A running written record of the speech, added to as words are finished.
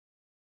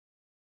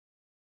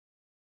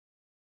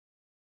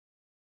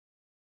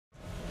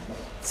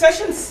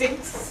Session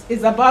 6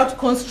 is about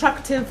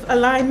constructive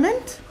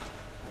alignment.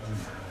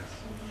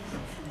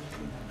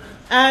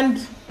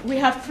 And we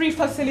have 3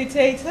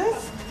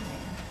 facilitators.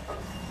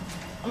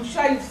 I'm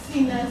sure you've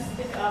seen us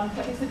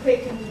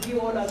participating with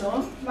you all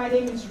along. My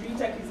name is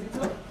Rita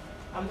Kizito.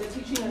 I'm the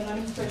Teaching and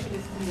Learning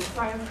Specialist in the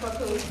Science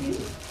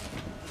Faculty.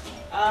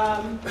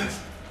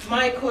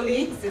 My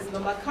colleagues is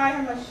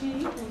Nomakaya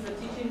Mashi, who's a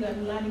Teaching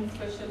and Learning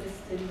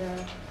Specialist in the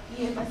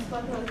EMS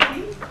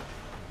Faculty.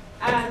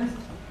 And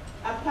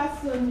a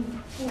person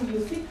who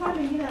you see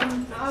coming in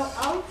and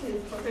out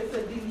is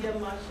Professor Delia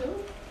Marshall,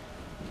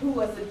 who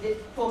was the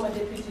former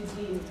Deputy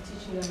Dean of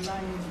Teaching and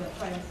Learning in the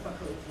Science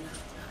Faculty.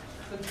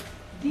 So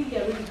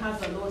Delia really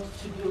has a lot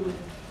to do with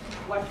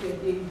what we're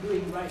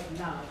doing right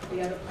now.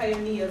 They are the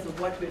pioneers of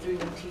what we're doing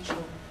in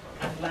teaching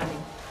and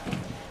learning.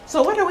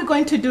 So what are we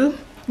going to do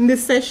in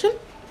this session?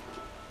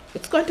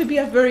 It's going to be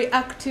a very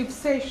active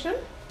session.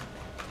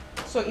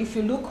 So if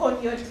you look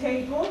on your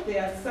table,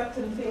 there are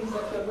certain things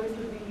that we're going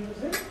to be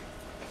using.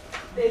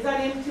 There's an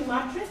empty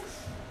matrix.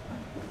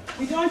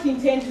 We don't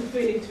intend to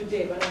fill it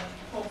today, but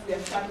hopefully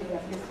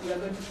we are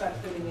going to start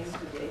filling it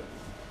today.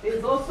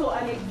 There's also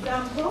an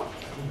example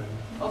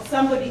of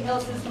somebody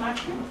else's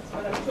matrix,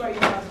 but I'm sure you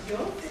have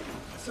yours.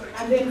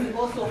 And then we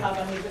also have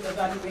an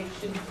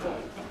evaluation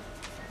form.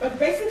 But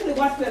basically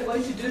what we're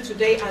going to do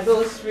today are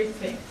those 3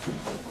 things.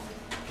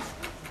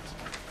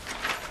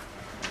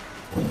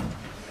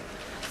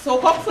 So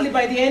hopefully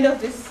by the end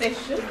of this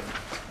session,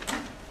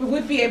 we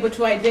would be able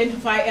to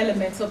identify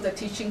elements of the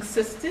teaching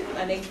system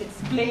and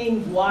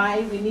explain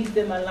why we need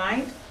them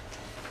aligned.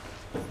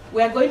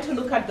 We are going to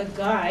look at the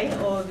guy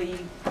or the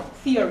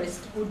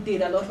theorist who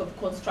did a lot of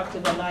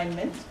constructive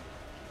alignment,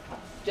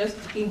 just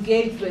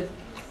engage with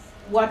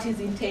what his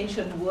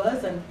intention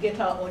was and get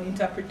our own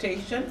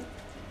interpretation.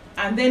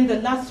 And then the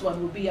last one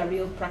will be a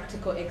real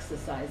practical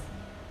exercise.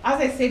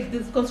 As I said,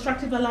 this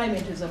constructive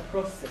alignment is a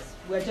process.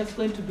 We're just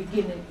going to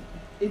begin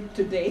it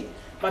today,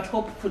 but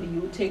hopefully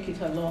you will take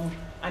it along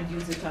and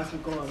use it as we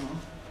go along.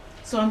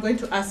 So I'm going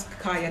to ask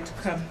Kaya to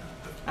come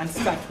and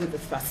start with the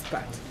first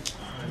part.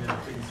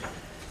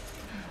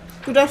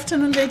 Good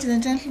afternoon, ladies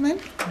and gentlemen.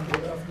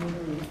 Good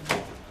afternoon.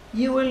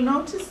 You will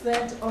notice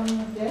that on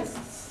your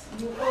desks,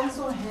 you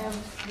also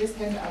have this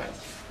handout.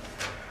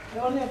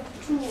 You only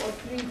have 2 or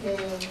 3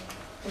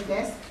 per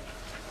desk.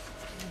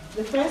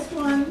 The first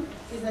one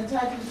is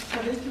entitled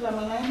Curriculum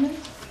Alignment.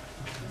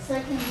 The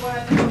second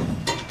one,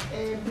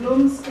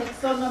 Bloom's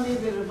Taxonomy,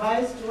 the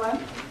revised one.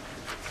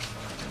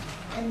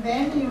 And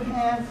then you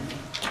have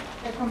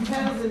a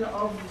comparison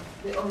of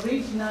the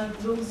original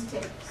Bloom's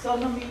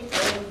Taxonomy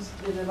and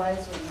the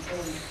revised one.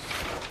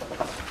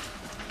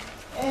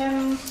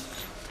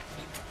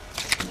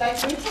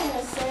 Like Rita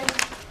has said,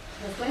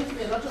 there's going to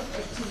be a lot of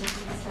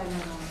activity this time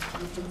around.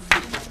 You can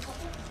see.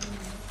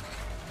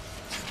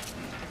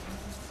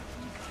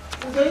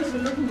 We're going to be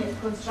looking at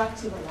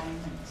constructive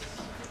alignment.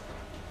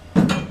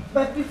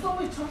 But before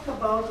we talk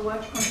about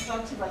what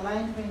constructive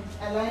alignment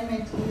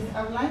is,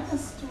 I would like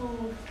us to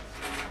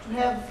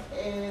have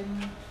a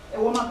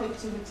warm-up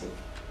activity.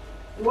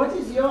 What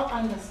is your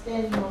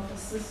understanding of a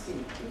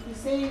system? If we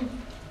say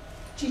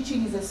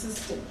teaching is a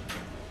system,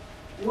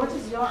 what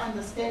is your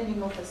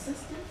understanding of a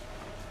system?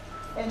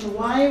 And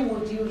why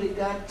would you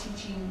regard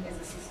teaching as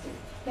a system?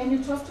 Can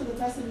you talk to the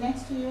person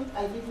next to you?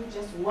 I'll give you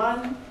just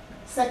 1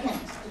 second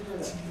to do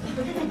that.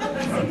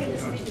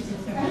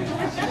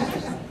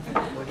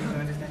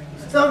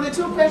 So the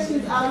 2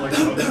 questions are,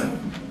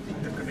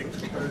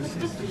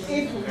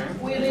 if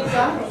we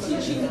regard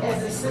teaching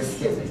as a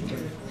system,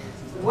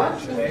 what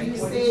would you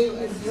say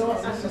is your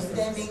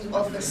understanding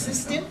of the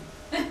system?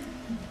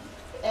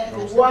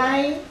 And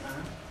why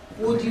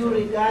would you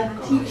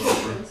regard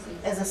teaching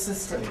as a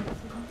system?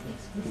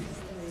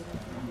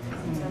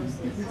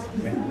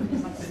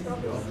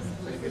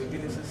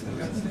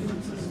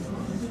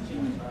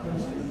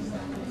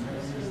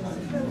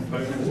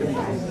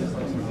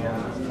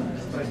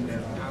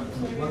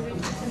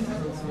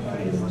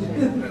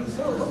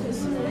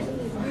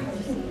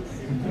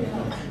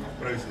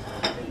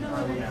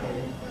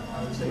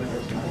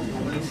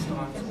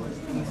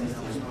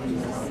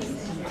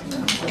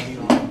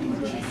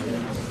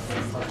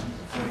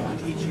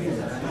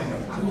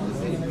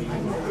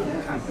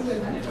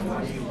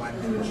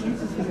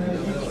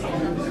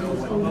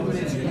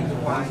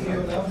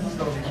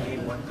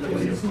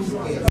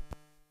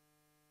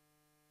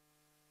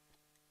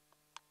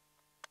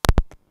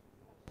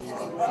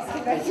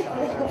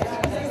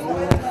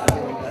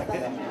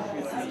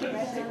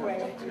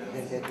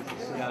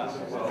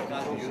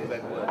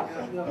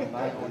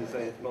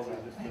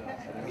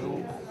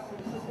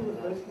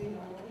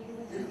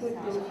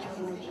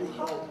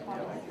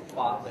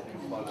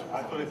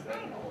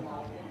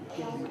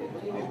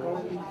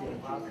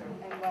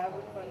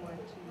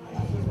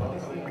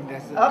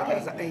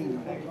 Okay.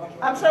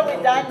 I'm sure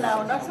we're done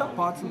now, not so.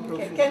 Parts and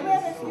processes, Can we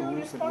have a few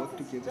rules that responses? work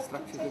together,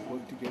 structures that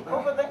work together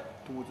Over there.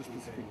 towards a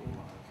specific goal.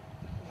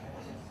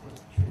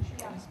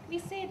 We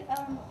said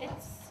it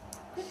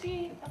could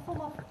be a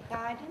form of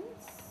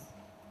guidance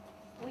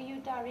were you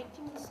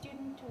directing the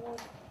student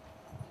toward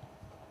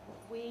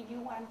where you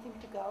want them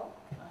to go?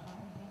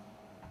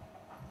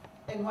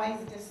 And why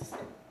is it a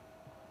system?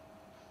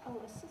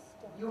 Oh, a system.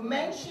 You're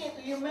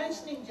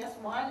mentioning just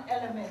one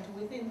element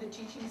within the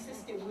teaching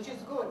system, which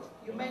is good.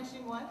 You're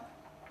mentioning what?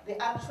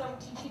 The actual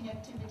teaching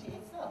activity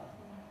itself.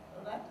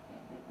 All right?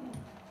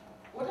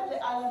 What are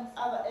the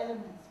other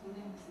elements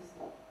within the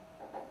system?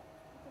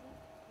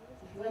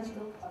 If you want to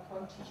look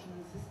upon teaching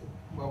the system.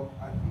 Well,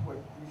 I think what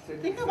we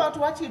said. Think about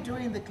what you do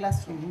in the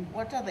classroom.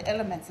 What are the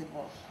elements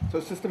involved? So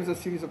a system is a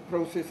series of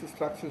processes,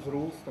 structures,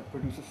 rules that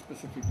produce a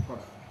specific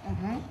product.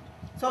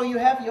 So you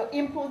have your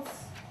inputs,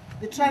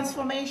 the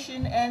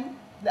transformation, and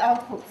the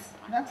outputs.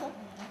 That's all?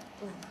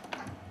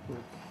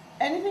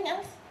 Anything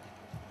else?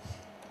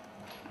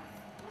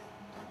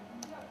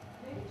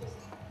 Maybe just,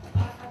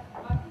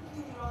 I'm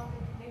thinking around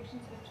the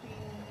connections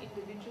between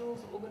individuals,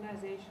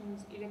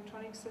 organizations,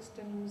 electronic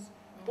systems,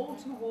 all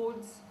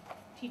towards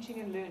teaching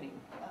and learning,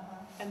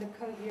 and the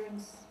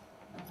coherence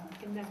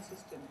in that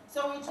system.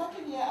 So we're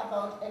talking here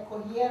about a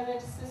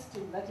coherent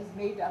system that is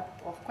made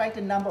up of quite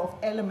a number of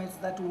elements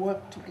that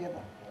work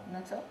together.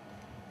 That's all?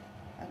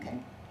 Okay.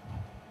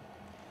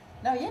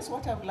 Now, here's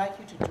what I would like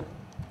you to do.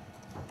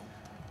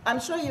 I'm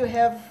sure you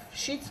have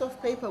sheets of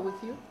paper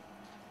with you.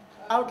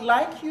 I would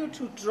like you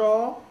to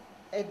draw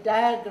a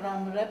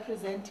diagram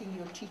representing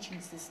your teaching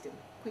system,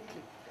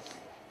 quickly.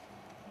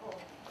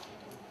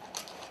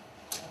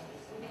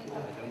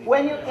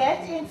 When you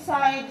get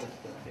inside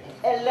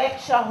a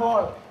lecture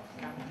hall,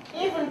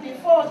 even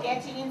before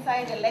getting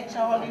inside a lecture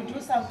hall, you do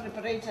some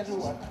preparatory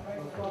work.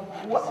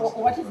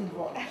 What is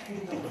involved?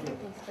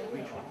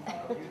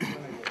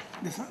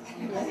 This one?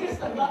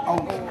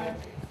 Oh.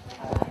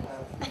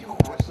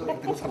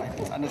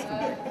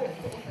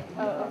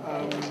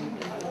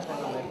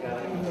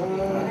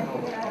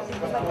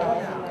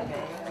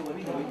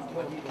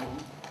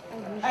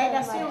 I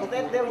assume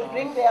that they will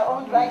bring their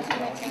own writing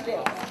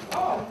material.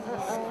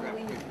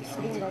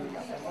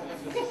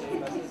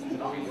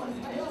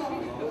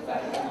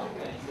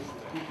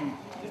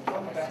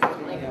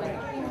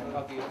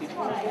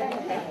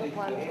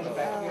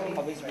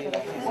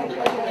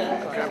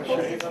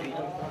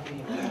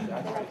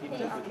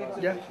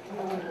 Yeah.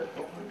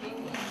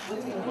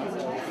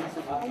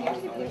 I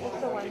usually pick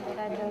the one, but I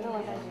don't know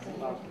what I was doing.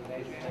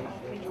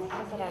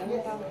 Because I ran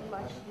around too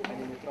much.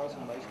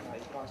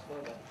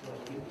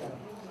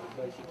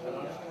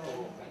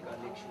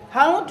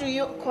 How do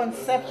you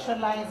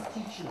conceptualize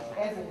teaching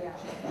as a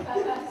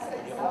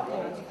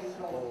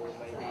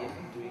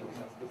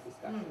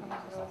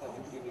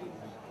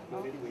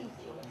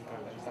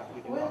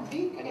Well,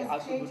 being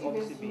as creative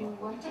as you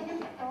want to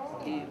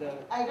be.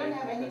 I don't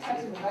have any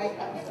kind of right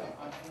answer.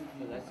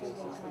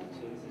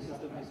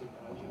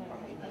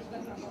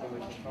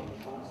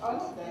 All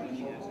of that.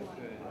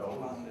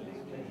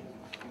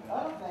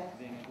 All of that.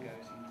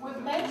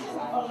 We've mentioned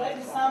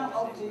already some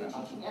of the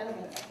teaching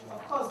elements.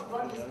 Of course,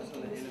 broadly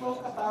speaking, we spoke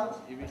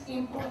about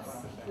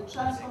inputs, the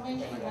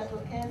transformation that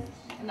occurs,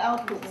 and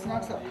outputs,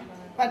 not so.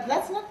 But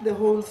that's not the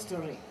whole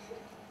story.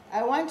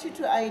 I want you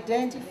to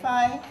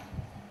identify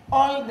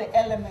all the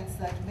elements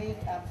that make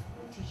up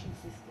the teaching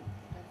system.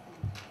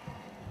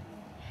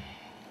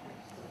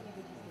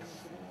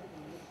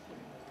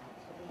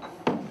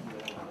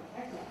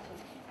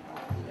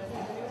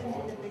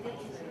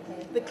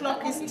 The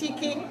clock is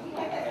ticking.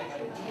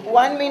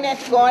 1 minute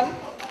gone.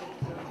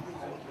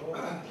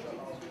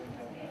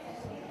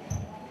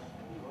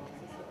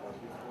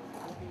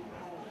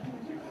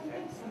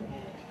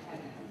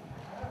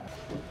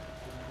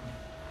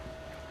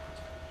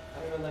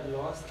 That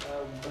lost,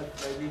 but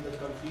maybe a bit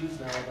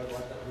confused now about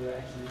what we're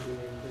actually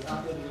doing. Because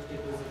after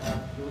it was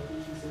about your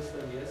teaching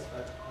system, yes,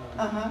 but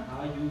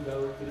how you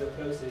go through the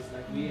process.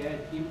 Like we had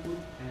input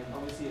and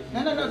obviously.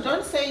 No,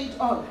 don't say it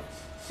all.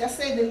 Just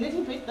say the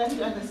little bit that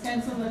you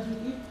understand so that we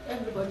give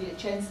everybody a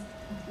chance.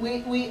 We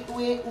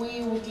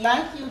would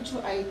like you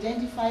to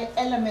identify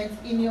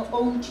elements in your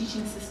own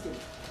teaching system.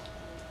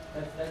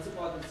 That's the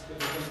part that's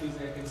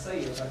confusing. I can say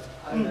it, but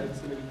I don't know if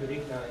it's going to be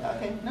correct now.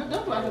 Okay, no,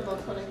 don't worry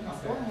about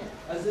correctness. Go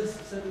ahead. Is this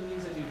certain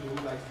things that you do,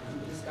 like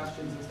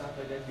discussions and stuff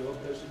like that, your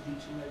approach to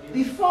teaching, I guess?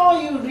 Before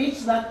you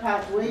reach that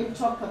part where you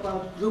talk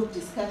about group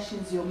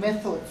discussions, your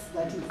methods,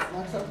 that is,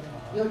 not so,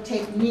 your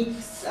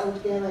techniques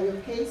out there, your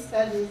case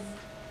studies,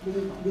 the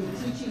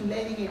teaching,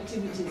 learning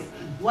activities,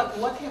 what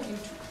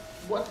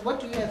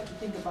do you have to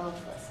think about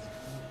first?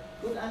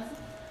 Good answer?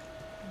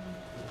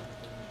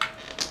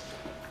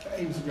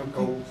 Aims and your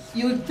goals.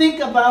 You think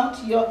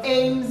about your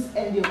aims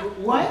and your,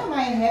 why am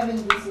I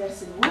having this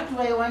lesson? What do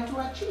I want to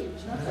achieve?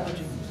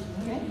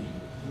 Okay?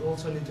 You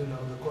also need to know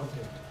the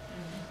content.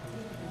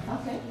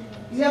 Okay.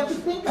 You have to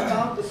think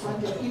about the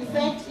content. In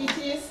fact, it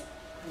is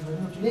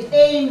the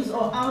aims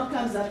or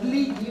outcomes that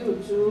lead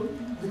you to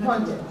the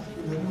content.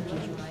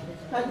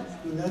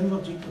 Your learning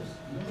objectives.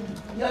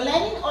 Your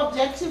learning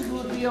objectives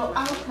will be your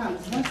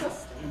outcomes, not so?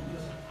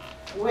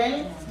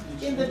 Well,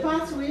 in the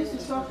past we used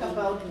to talk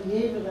about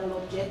behavioral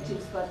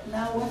objectives, but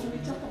now what do we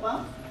talk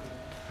about?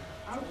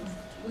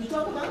 We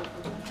talk about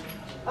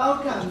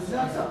outcomes,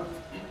 not so?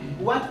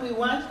 what we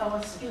want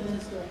our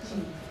students to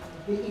achieve,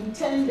 the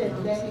intended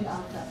learning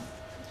outcomes.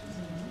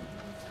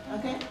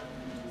 Okay?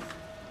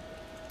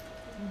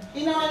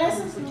 In our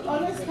lessons, we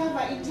always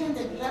cover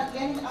intended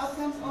learning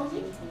outcomes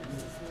only.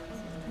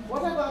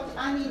 What about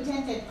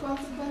unintended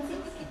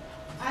consequences?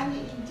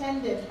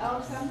 Unintended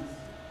outcomes?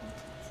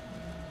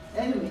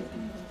 Anyway.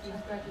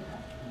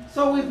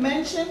 So we've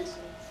mentioned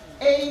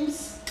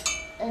aims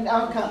and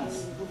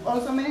outcomes. We've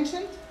also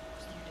mentioned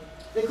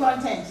the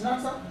content,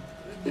 not so?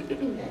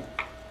 Okay.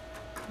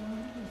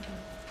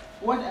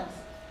 What else?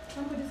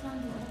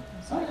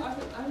 Sorry,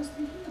 I was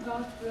thinking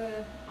about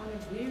on a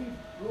very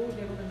broad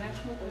level, the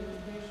national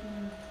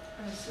qualification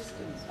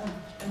systems,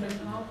 and then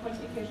how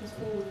qualifications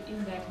fall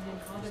within that, and then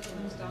how that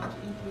comes down to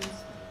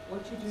influence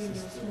what you do in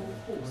your small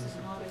course,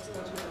 and how that's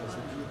got to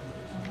align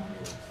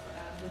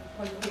the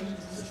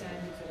qualifications and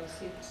standards that are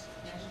set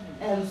nationally.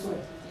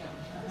 Elsewhere.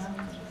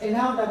 And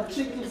how that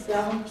trickles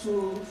down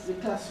to the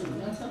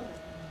classroom.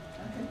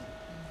 Okay.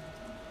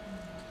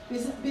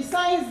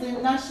 Besides the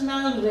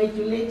national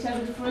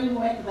regulatory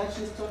framework that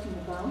she's talking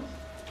about,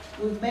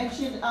 we've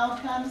mentioned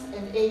outcomes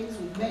and aims,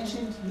 we've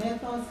mentioned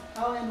methods,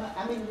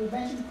 we've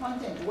mentioned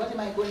content. What am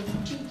I going to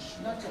teach?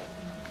 Not to.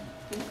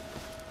 Okay.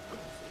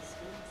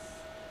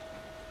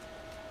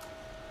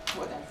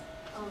 What else?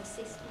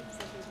 Assessments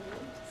that we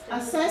do.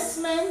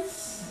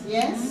 Assessments,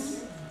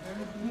 yes.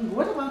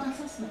 What about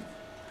assessments?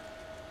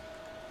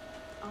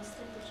 Our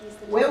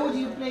strategies. Where would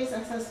you place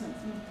assessments?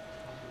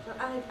 No,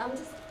 I'm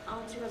just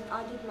answering.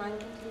 I did mine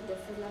completely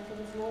different. Like it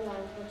was more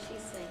like what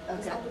she's saying.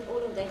 Because Okay. I put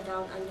all of that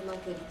down under my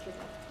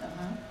curriculum.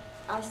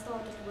 I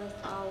started with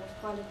our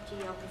quality,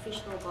 our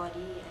professional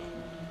body,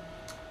 and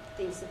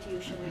the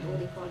institution and all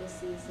the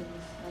policies and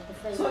like the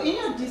framework. So in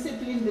your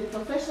discipline, the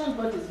professional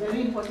body is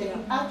very important. It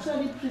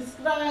actually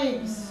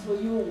prescribes for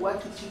you what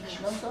to teach,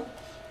 not so?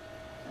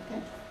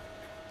 Okay.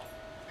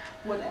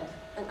 What else?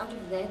 And out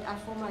of that, I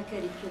form my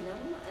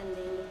curriculum, and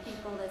then the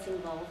people that's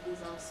involved,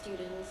 these are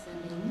students,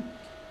 and then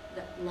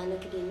the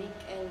non-academic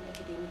and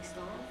academic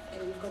staff.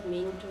 And we've got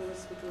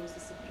mentors because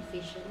it's a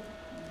profession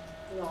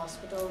in the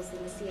hospitals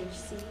and the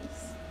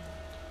CHCs.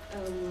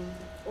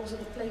 Also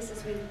the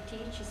places where we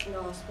teach is in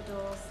the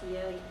hospitals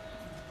here,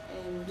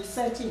 and The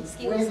settings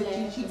skills where the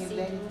labs, teaching and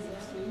learning settings,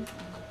 takes place.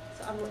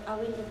 So I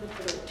went a bit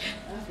broad.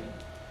 Okay.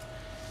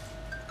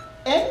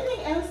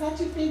 Anything else that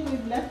you think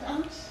we've left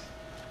out?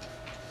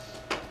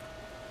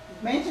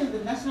 You've mentioned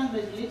the national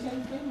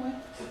regulatory framework,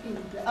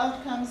 the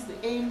outcomes, the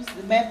aims,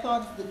 the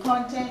methods, the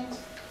content,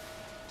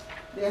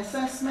 the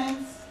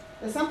assessments.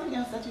 There's something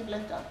else that you've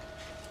left out.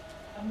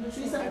 I'm not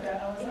sure, Lisa? but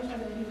I was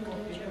actually thinking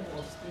of the level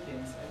of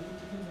students. Are you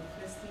thinking of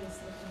first year,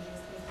 second year,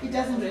 third year? It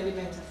doesn't really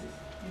matter, sis.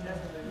 It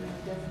doesn't No, really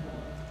it doesn't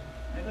matter.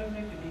 I thought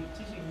maybe the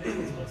teaching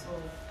levels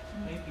also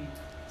maybe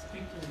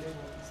speak to the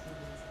level of the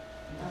students.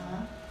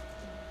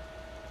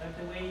 Like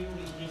the way you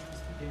engage the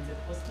students at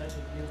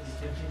postgraduate level is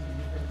definitely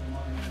different from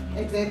how you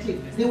engage Exactly.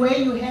 the The way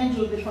you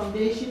handle the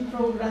foundation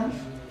program,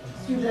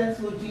 students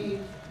would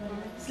be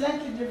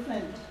slightly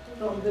different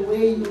from the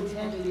way you would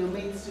handle your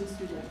mainstream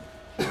students.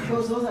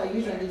 Because those are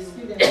usually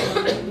students who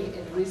are really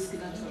at risk,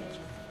 not so.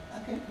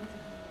 Okay?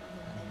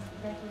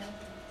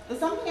 There's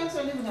something else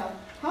you're leaving out.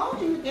 How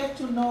do you get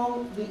to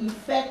know the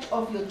effect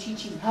of your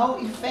teaching? How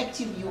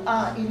effective you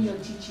are in your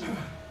teaching?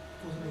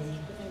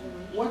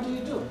 What do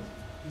you do?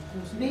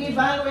 The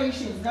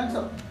evaluations, not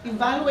so.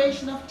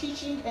 Evaluation of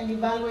teaching and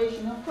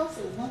evaluation of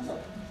courses, not so.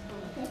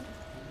 Okay?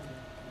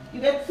 You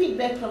get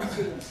feedback from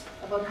students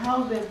about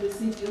how they've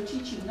received your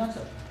teaching, not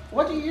so.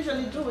 What do you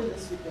usually do with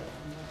this feedback?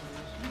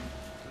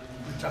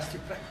 Adjust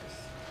your practice.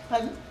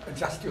 Pardon?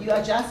 Adjust your You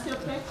adjust your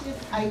practice.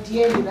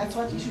 Ideally, that's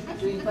what you should be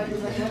doing, but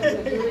is that what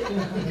you're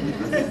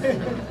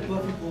doing?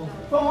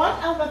 For what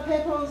other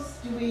purpose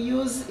do we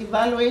use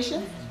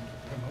evaluation?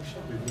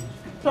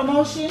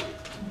 Promotion.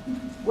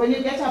 When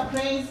you get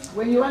appraised,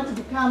 when you want to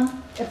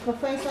become a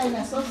professor, an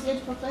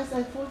associate professor,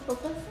 a full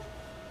professor,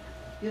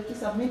 you have to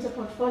submit a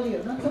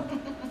portfolio, not so?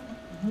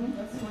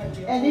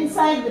 And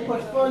inside the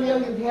portfolio,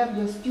 you have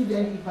your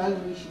student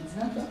evaluations,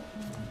 not so?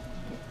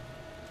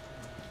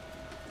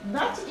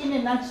 That, in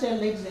a nutshell,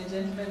 ladies and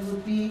gentlemen,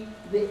 would be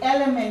the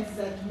elements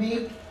that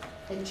make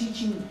a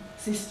teaching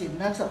system,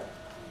 not so.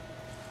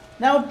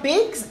 Now,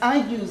 Biggs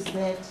argues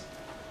that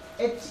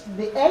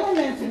the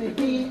elements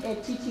within a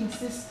teaching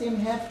system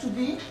have to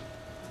be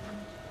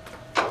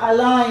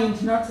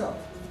aligned, not so.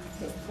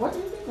 Okay. What do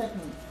you think that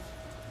means?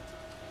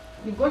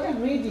 You've got a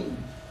reading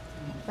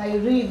by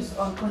Reeves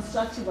on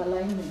constructive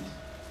alignment,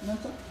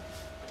 not so?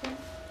 Okay.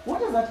 What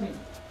does that mean?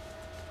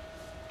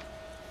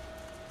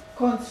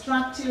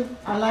 Constructive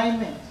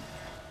alignment.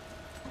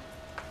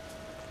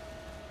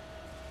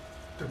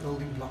 The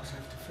building blocks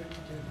have to fit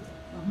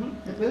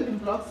together. The building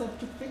blocks have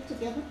to fit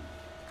together.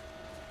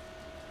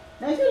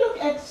 Now, if you look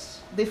at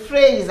the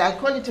phrase, I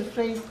call it a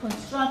phrase,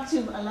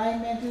 constructive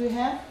alignment, we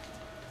have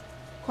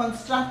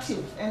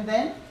constructive and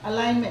then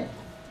alignment.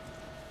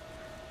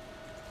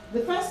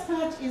 The first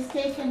part is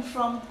taken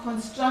from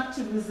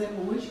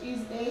constructivism, which is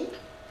a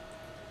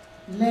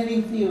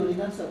learning theory,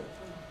 not so.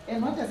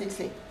 And what does it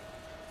say?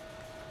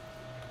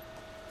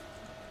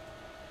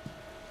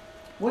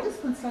 What is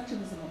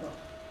constructivism about?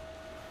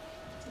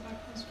 It's about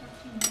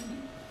constructing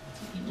meaning.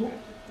 It's an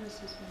interactive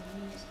process where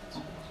meaning is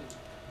constructed.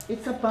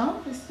 It's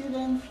about the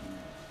students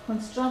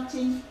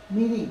constructing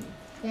meaning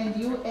and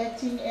you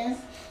acting as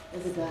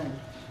a guide.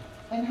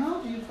 And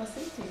how do you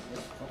facilitate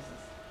this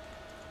process?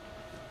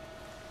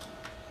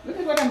 Look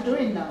at what I'm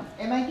doing now.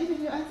 Am I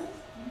giving you answers?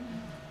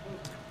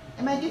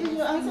 Am I giving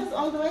you answers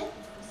all the way?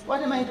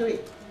 What am I doing?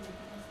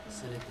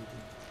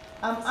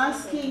 I'm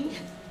asking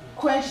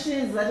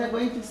questions that are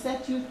going to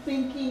set you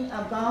thinking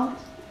about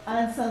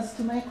answers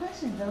to my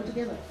questions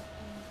altogether.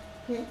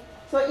 Okay?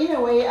 So in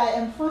a way, I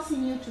am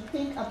forcing you to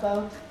think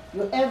about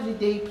your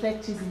everyday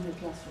practice in the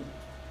classroom.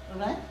 All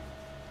right?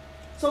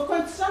 So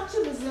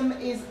constructivism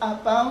is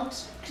about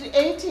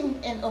creating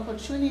an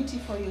opportunity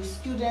for your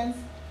students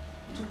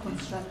to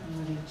construct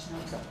knowledge.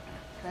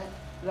 Okay?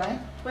 Right?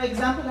 For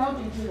example, how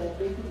do you do that?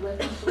 They could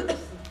work in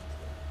groups.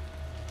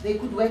 They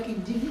could work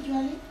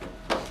individually.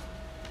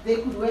 They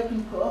could work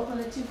in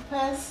cooperative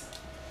pairs.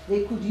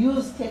 They could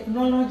use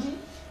technology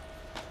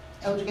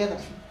altogether.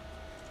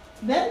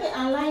 Then the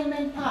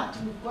alignment part,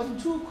 we've got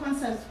two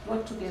concepts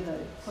brought together,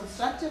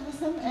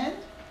 constructivism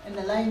and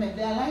alignment.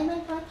 The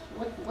alignment part,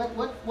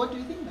 what do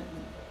you think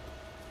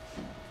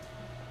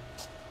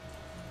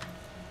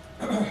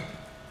that means?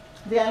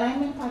 The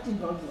alignment part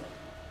involves what?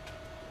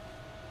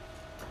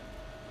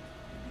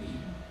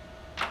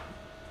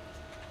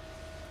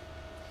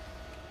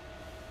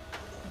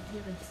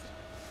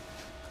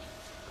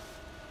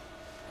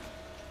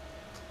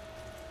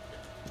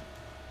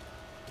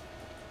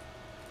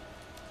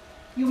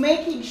 You're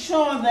making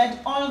sure that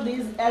all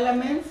these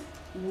elements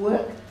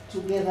work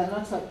together,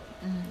 not so.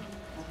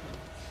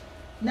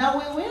 Now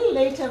we will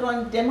later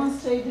on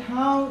demonstrate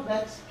how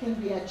that can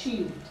be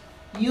achieved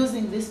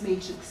using this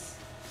matrix.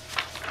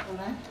 All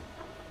right?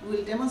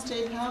 We'll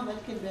demonstrate how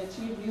that can be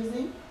achieved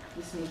using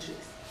this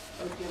matrix.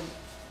 Okay.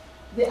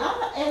 The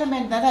other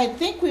element that I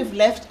think we've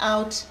left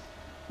out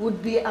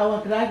would be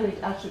our graduate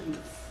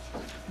attributes.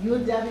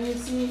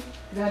 UWC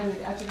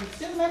graduate attributes.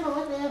 Do you remember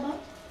what they're about?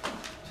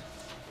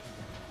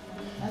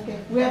 Okay,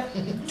 we have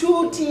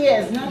 2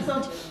 tiers, not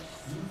so.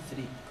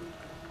 3.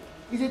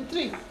 Is it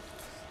 3?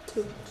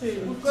 2.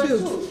 We've got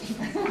 2.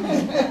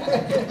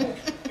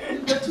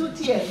 We've got 2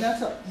 tiers, not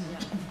so.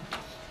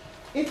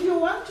 If you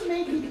want to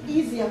make it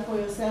easier for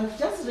yourself,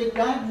 just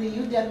regard the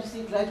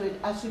UWC graduate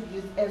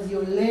attributes as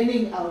your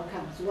learning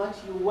outcomes, what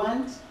you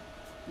want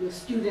your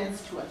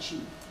students to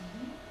achieve.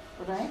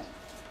 All right?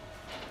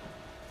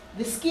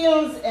 The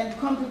skills and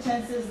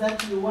competences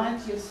that you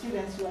want your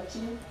students to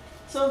achieve,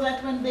 so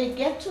that when they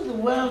get to the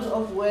world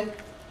of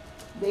work,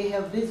 they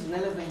have these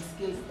relevant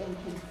skills and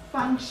can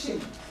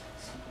function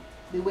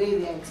the way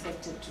they are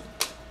expected to.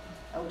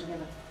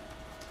 Altogether.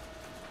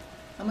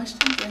 How much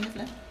time do I have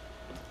left?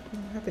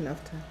 I have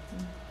enough time.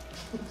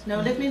 Now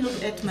let me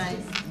look at my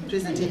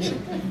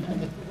presentation.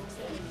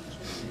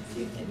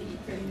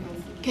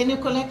 Can you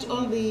collect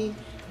all the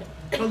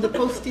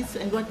post-its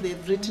and what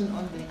they've written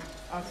on the,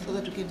 so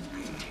that we can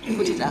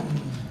put it up?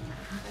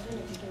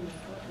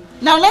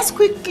 Now let's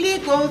quickly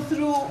go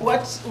through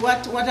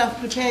what I've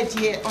prepared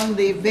here on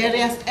the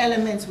various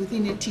elements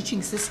within a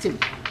teaching system.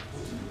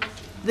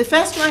 The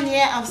first one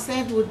here I've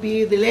said would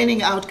be the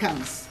learning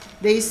outcomes.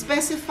 They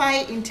specify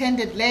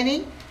intended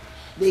learning,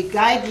 they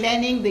guide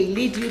learning, they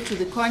lead you to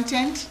the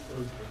content.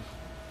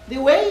 The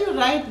way you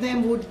write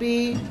them would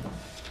be,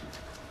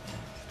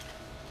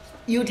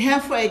 you'd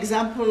have, for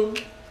example,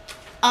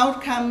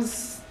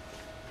 outcomes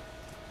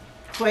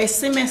for a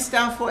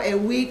semester, for a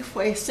week,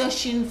 for a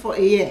session, for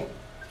a year.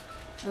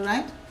 All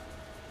right?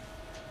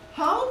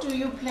 How do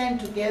you plan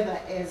together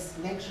as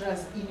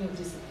lecturers in your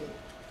discipline?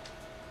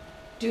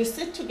 Do you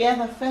sit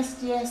together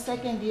first year,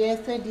 second year,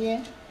 third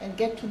year, and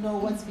get to know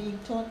what's being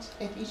taught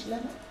at each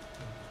level?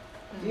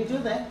 Do you do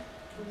that?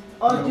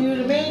 Or do you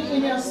remain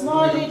in your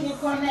small little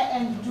corner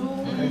and do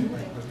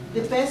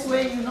the best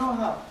way you know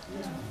how?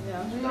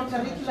 Do your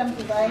curriculum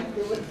provide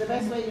the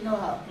best way you know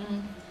how?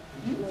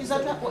 Is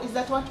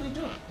that what we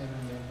do?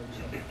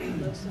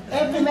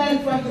 Every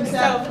man for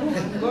himself.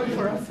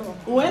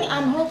 Well,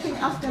 I'm hoping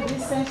after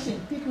this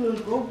session, people will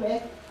go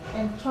back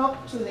and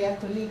talk to their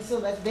colleagues so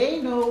that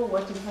they know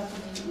what is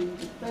happening with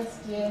the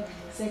first year,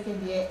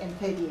 second year, and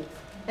third year,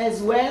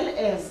 as well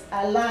as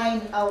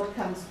align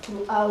outcomes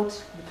throughout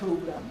the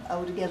program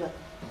altogether.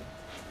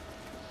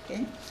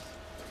 Okay?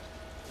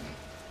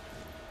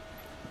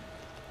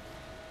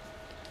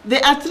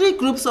 There are 3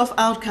 groups of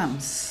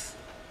outcomes.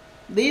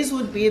 These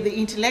would be the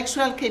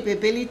intellectual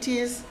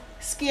capabilities,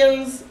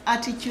 skills,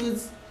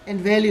 attitudes, and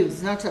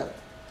values, not all.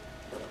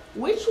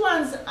 Which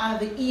ones are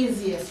the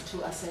easiest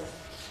to assess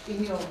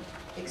in your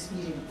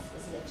experience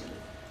as lecturers?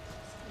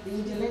 The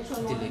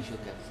intellectual ones?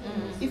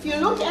 If you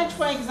look at,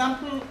 for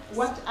example,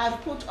 what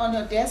I've put on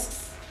your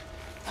desks,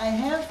 I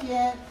have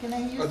here, can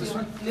I use this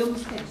your one?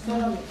 Bloom's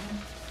taxonomy?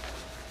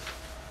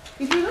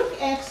 If you look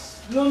at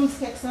Bloom's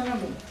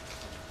taxonomy,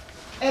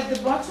 at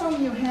the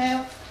bottom you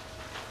have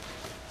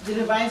the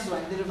revised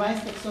one, the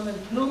revised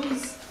taxonomy,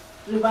 Bloom's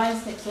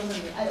revised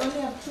taxonomy. I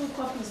only have 2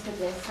 copies per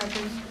desk.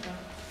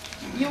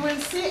 You will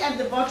see at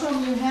the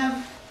bottom you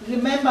have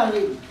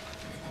remembering.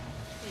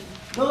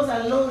 Those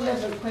are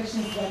low-level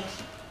questions that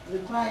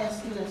require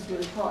students to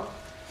report.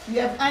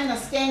 You have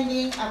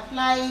understanding,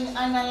 applying,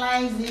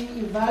 analyzing,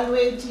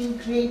 evaluating,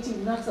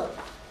 creating, not so.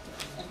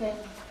 Okay?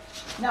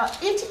 Now,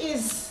 it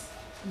is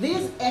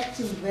these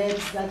active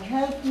verbs that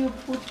help you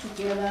put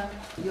together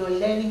your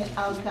learning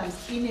outcomes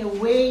in a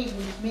way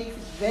which makes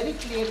it very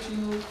clear to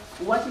you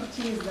what it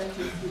is that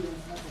your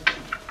students must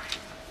achieve.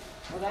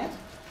 All right?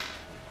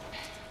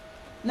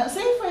 Now,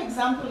 say for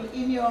example,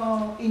 in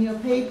your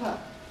paper,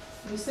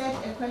 you set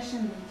a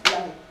question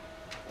like,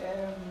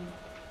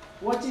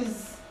 what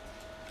is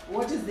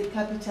the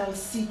capital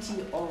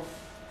city of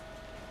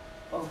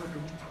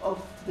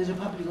the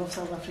Republic of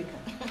South Africa?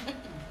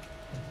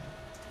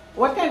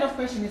 What kind of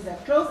question is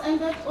that?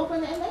 Close-ended,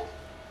 open-ended?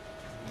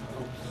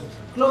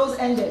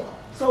 Close-ended.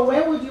 So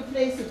where would you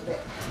place it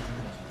there?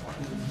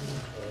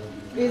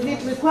 Is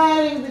it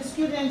requiring the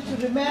student to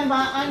remember,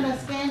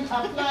 understand,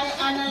 apply,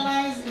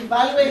 analyze,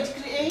 evaluate,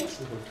 create?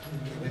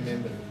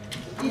 Remembering.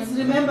 It's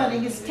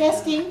remembering, it's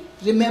testing,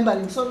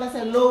 remembering. So that's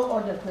a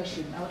low-order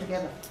question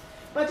altogether.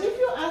 But if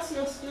you ask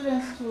your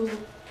students to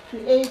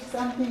create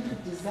something, to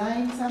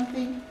design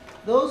something,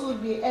 those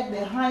would be at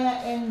the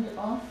higher end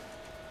of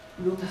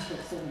Bloom's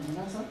taxonomy,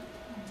 not so?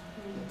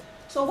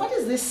 So what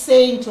is this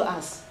saying to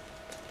us?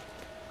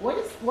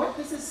 What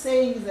this is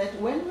saying is that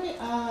when we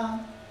are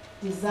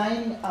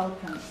designing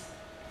outcomes,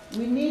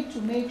 we need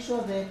to make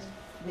sure that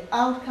the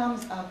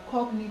outcomes are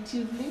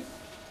cognitively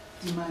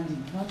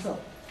demanding, not so?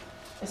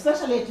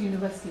 Especially at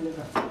university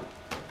level.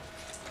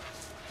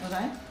 All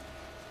right?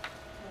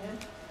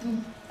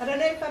 I don't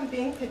know if I'm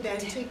being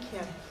pedantic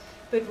here,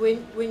 but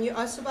when you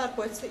ask about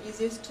what's the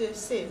easiest to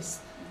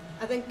assess,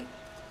 I think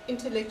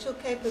intellectual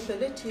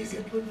capabilities,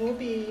 it would more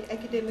be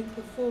academic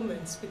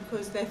performance,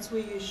 because that's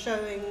where you're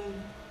showing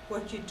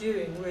what you're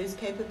doing, whereas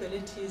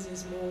capabilities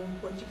is more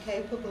what you're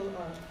capable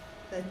of.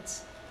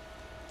 That's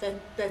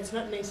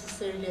not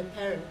necessarily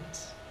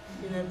apparent.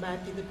 You know, it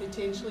might be the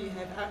potential you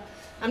have.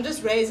 I'm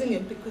just raising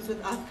it because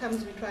with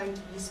outcomes we're trying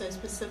to be so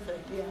specific.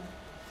 Yeah.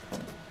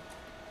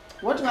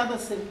 What do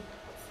others say?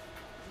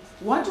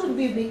 What would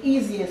be the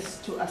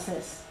easiest to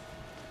assess?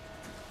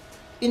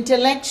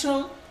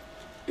 Intellectual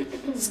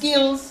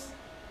skills,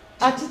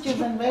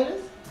 attitudes and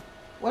values?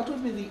 What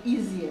would be the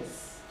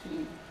easiest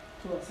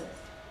to assess?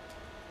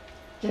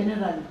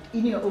 Generally,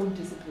 in your own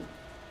discipline.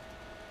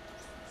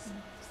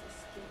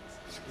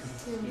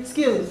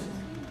 Skills.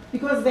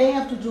 Because they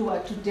have to do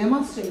what? To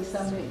demonstrate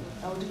something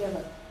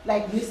altogether.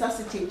 Like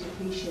resuscitate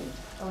a patient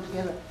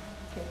altogether.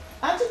 Okay.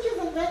 Attitudes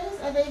and values,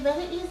 are they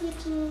very easy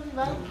to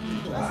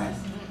evaluate, to assess?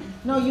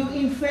 No, you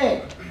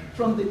infer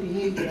from the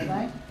behavior,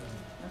 right?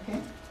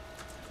 Okay.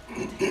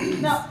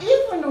 Now,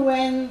 even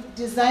when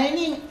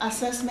designing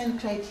assessment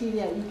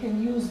criteria, you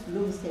can use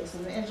Bloom's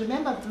taxonomy. And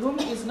remember, Bloom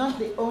is not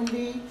the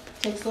only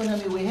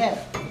taxonomy we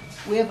have.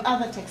 We have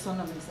other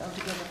taxonomies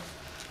altogether.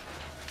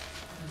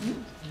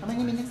 How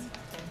many minutes?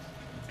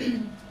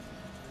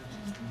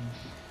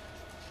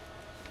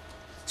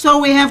 So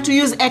we have to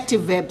use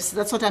active verbs.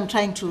 That's what I'm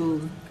trying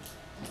to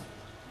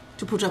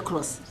put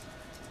across.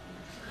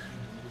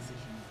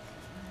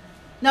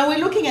 Now we're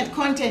looking at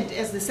content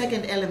as the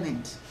second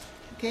element.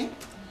 Okay?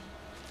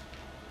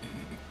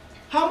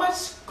 How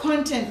much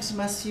content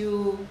must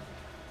you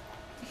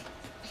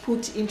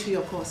put into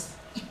your course?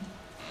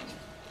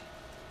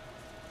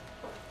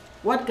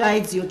 What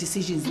guides your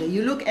decisions there?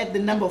 You look at the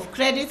number of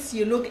credits,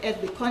 you look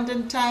at the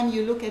content time,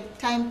 you look at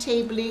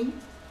timetabling,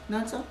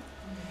 not so?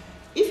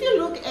 If you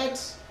look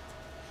at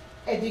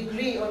a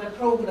degree on a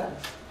program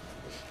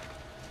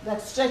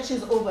that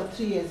stretches over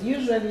 3 years,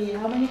 usually,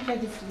 how many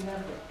credits do you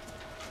have there?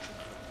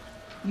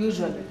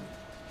 Usually.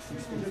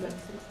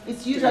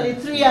 It's usually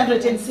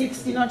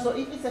 360, not so.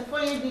 If it's a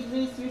 4-year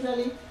degree, it's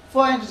usually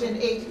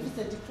 408. If it's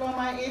a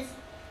diploma,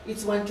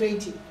 it's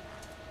 120.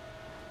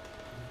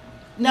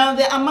 Now,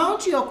 the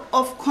amount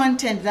of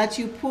content that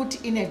you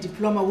put in a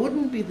diploma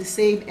wouldn't be the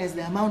same as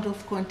the amount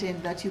of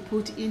content that you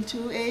put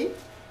into a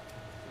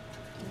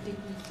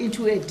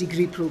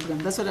degree program.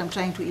 That's what I'm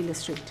trying to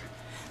illustrate.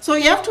 So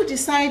you have to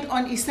decide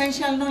on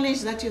essential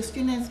knowledge that your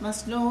students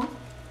must know,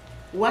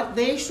 what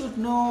they should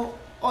know,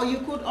 or you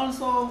could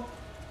also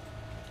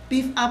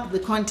beef up the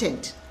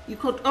content. You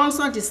could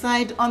also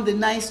decide on the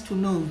nice to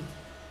know,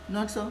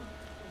 not so?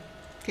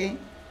 Okay?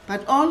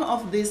 But all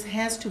of this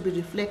has to be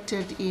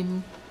reflected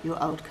in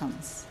your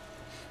outcomes.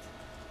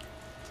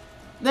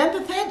 Then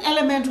the third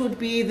element would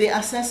be the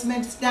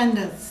assessment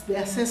standards, the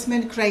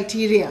assessment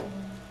criteria.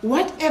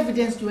 What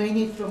evidence do I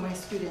need from my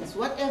students?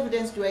 What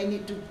evidence do I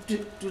need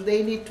do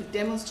they need to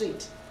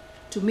demonstrate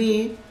to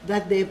me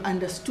that they've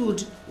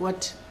understood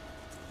what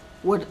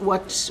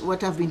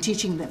I've been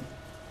teaching them?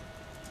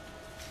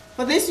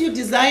 For this, you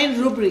design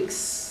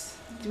rubrics.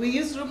 Do we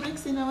use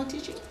rubrics in our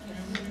teaching?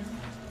 Okay.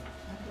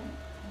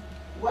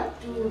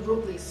 What do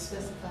rubrics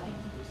specify?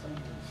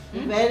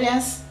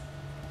 Various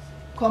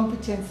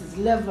competences,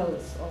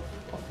 levels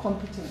of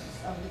competence.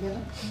 Are we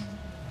together?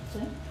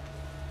 Okay.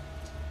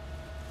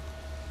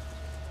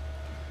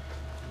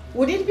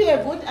 Would it be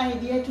a good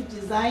idea to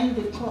design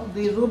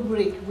the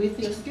rubric with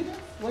your students?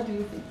 What do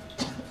you think?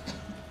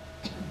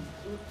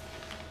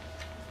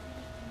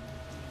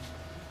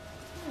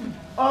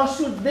 Or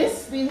should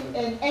this be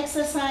an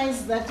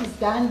exercise that is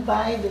done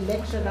by the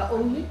lecturer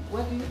only?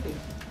 What do you think?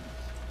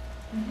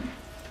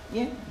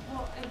 Yeah?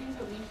 Well, I think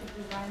that we should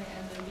design it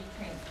and then be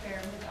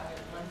transparent about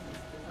it once it's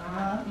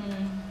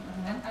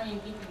designed. I mean,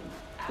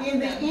 even in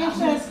the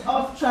interest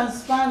of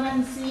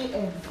transparency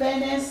and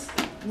fairness,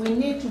 we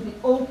need to be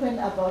open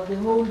about the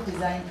whole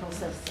design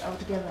process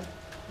altogether.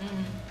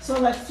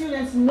 So that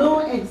students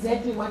know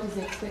exactly what is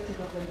expected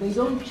of them. They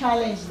don't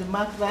challenge the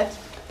mark that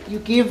you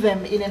give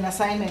them in an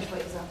assignment, for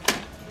example.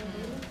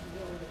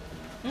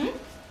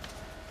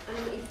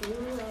 If you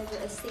have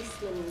an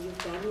assessment, you've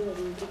done your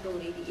rubric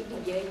already,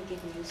 every year you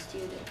get new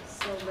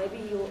students. So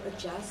maybe you'll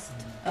adjust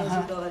as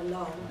you go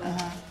along.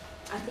 But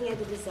I think at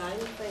the design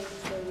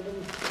phase, they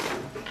wouldn't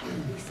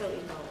be so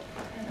involved.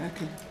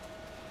 Okay.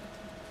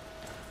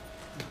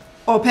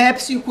 Or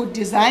perhaps you could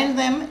design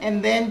them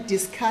and then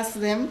discuss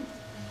them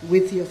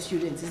with your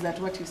students. Is that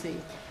what you say?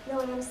 No,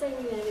 I'm saying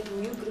you have a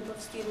new group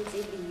of students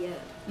every year.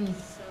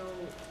 So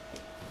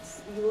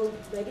you will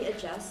maybe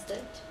adjust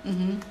it.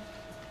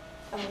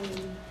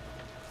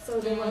 So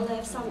they will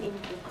have some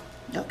input.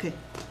 Okay.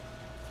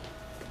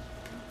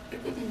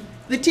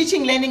 The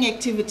teaching learning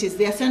activities,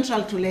 they are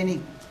central to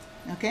learning.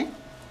 Okay?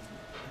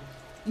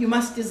 You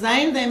must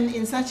design them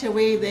in such a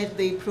way that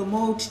they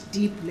promote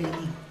deep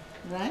learning.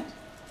 Right?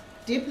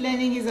 Deep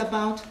learning is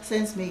about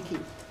sense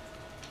making.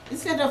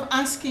 Instead of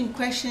asking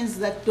questions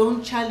that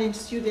don't challenge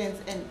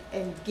students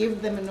and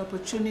give them an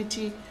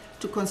opportunity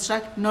to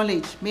construct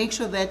knowledge, make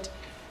sure that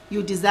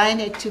you design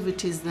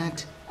activities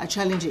that are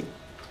challenging.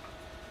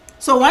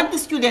 So what the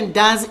student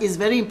does is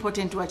very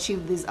important to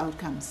achieve these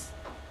outcomes.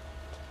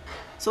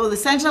 So the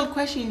central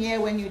question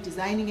here when you're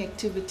designing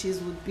activities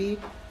would be,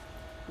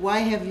 why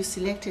have you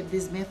selected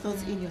these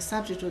methods in your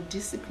subject or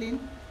discipline?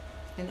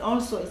 And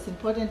also it's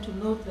important to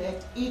note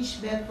that each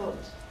method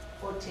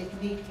or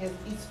technique has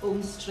its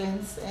own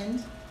strengths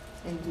and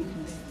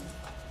weaknesses.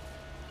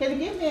 Can you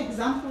give me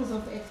examples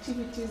of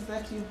activities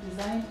that you've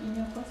designed in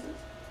your courses?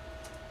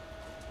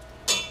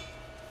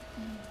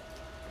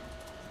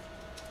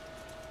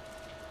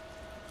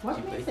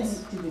 What makes an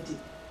activity?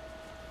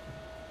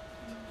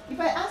 If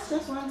I ask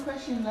just one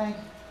question like,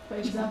 for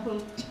example,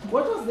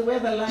 what was the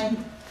weather like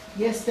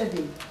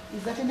yesterday?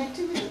 Is that an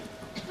activity?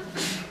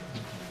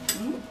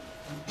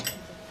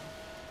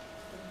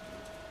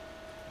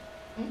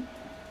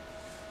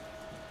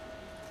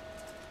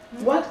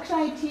 What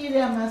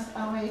criteria must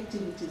our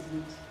activities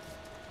meet?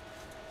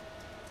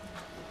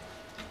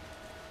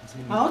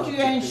 How do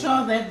you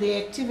ensure that the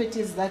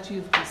activities that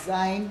you've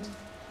designed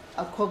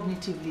are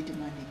cognitively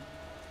demanding?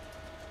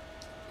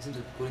 Isn't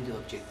it according to the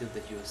objective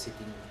that you are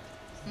setting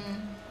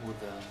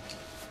with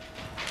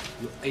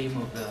your aim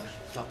of the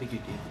topic you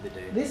did for the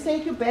day? This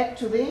take you back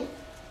to the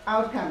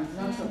outcomes,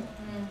 also.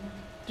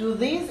 Do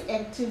these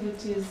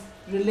activities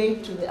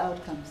relate to the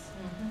outcomes?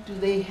 Do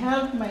they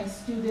help my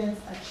students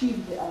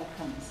achieve the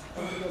outcomes?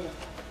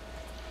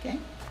 Okay.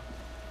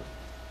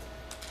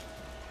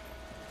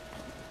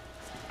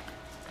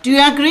 Do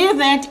you agree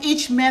that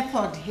each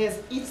method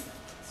has its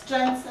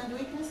strengths and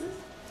weaknesses?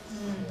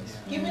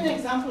 Give me an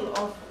example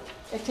of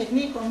a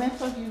technique or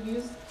method you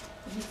use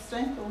with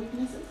strengths or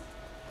weaknesses.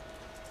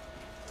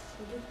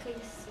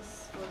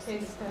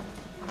 Cases.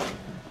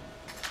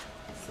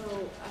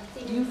 So I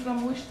think You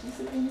from which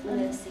discipline?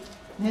 nursing.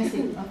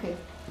 Nursing, okay.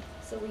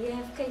 So we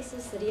have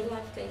cases, real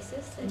life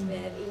cases that we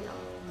have in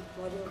our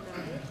module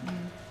guide.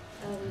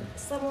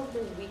 Some of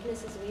the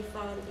weaknesses we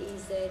found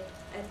is that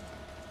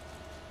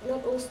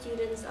not all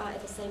students are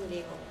at the same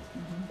level,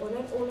 or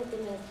not all of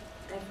them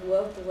have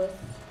worked with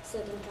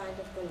certain kind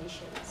of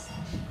conditions.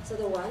 So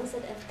the ones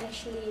that have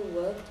actually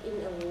worked in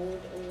a ward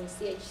or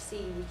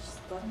CHC,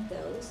 which got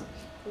those,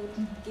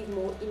 would give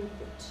more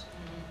input,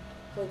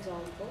 for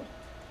example,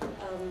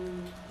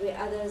 where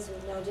others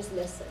would now just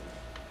listen.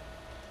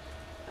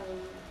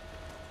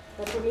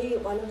 But for me,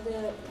 one of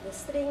the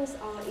strengths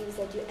is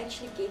that you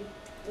actually get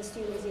the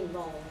students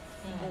involved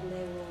and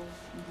they will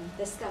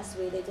discuss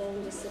where they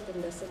don't just sit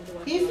and listen to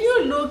what If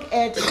you look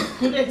at,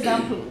 good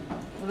example,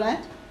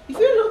 right? If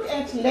you look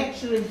at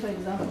lecturing, for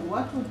example,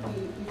 what would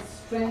be its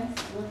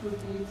strengths, what would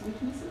be its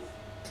weaknesses?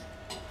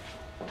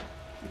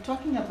 We're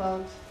talking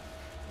about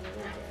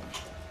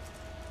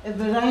a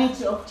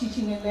variety of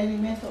teaching and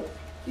learning methods.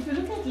 If you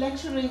look at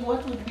lecturing,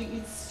 what would be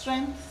its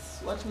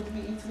strengths, what would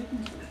be its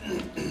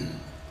weaknesses?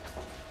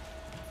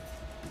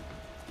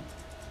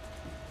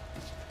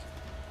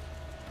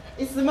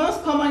 It's the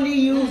most commonly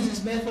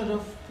used method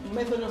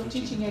of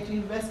teaching at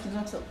university,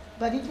 not so.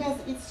 But it has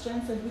its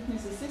strengths and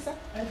weaknesses. Sister?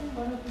 I think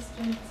one of the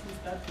strengths is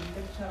that the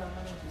lecturer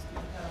manages to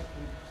interact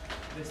with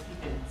the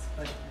students,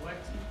 but what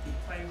it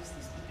deprives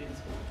the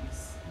students of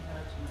is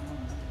interaction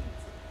among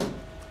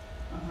students?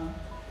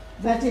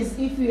 That is,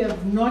 if you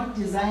have not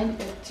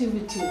designed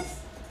activities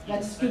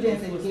that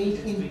students engage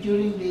in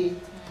during the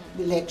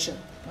lecture,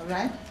 all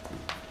right?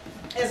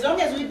 As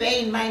long as we bear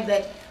in mind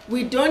that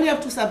We don't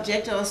have to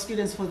subject our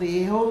students for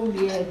the whole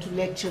year to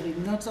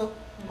lecturing, not so,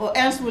 or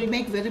else we'll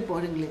make very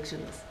boring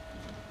lecturers.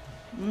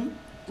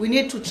 We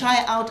need to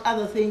try out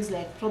other things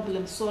like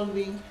problem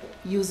solving,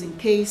 using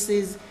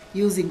cases,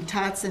 using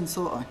TATs, and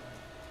so on.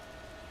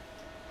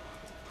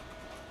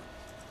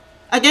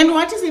 Again,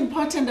 what is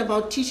important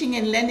about teaching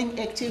and learning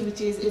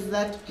activities is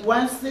that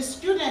once the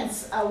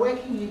students are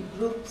working in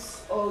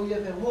groups or you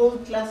have a whole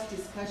class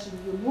discussion,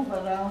 you move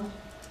around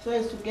so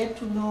as to get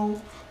to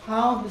know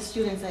how the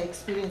students are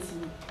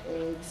experiencing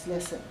this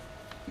lesson.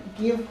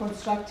 Give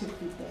constructive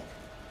feedback,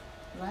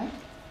 right?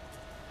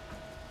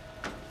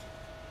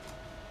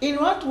 In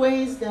what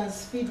ways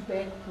does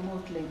feedback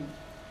promote learning?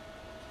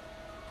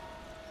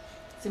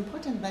 It's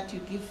important that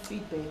you give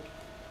feedback.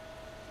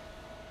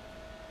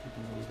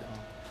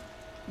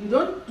 You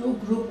don't do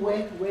group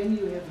work when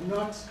you have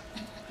not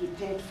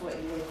prepared for a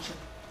lecture.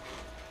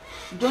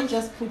 You don't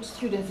just put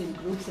students in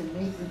groups and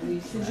make them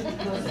read simply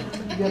because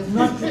you have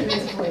not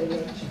prepared for a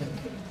lecture.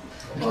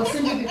 Or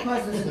simply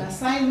because there's an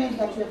assignment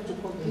that you have to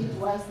complete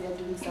whilst they are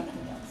doing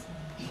something else.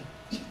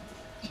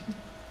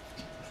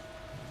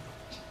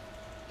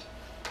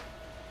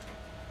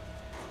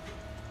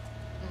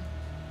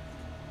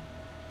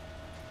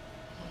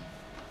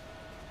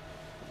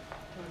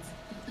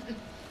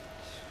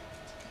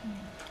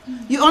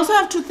 You also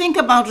have to think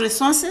about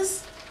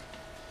resources.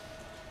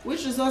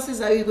 Which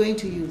resources are you going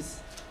to use?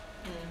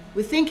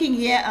 We're thinking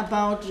here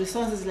about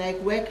resources like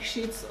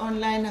worksheets,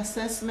 online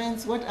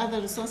assessments. What other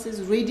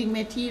resources? Reading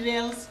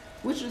materials.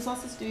 Which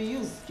resources do you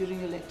use during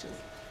your lectures?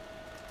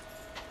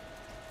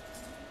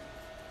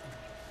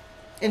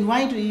 And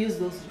why do you use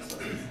those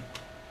resources?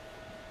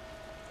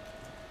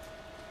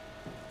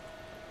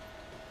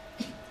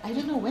 I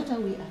don't know whether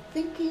we are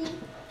thinking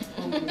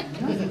or we are not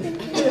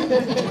thinking.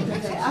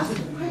 I ask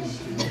a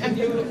question and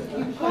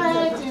you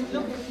quiet and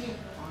look at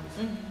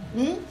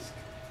me.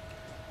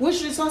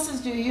 Which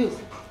resources do you use?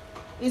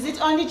 Is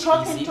it only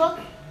chalk and chalk?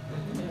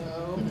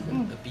 No.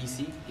 A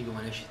PC, if you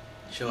want to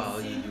show how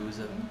you use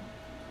your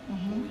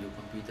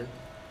computer.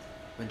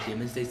 When you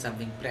demonstrate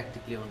something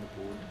practically on the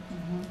board.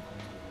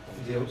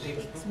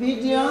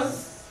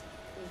 Videos.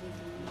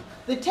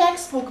 The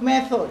textbook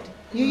method.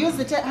 You use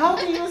the how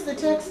do you use the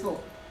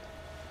textbook?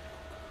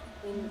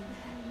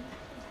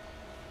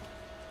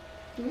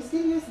 Do we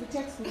still use the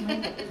textbook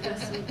method?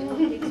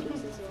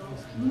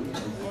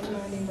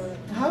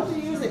 How do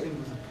you use it?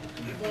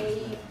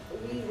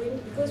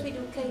 Because we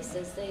do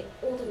cases, they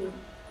all.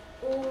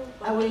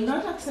 I will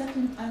not accept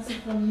an answer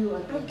from you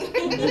again.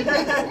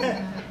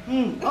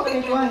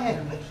 Okay, go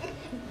ahead.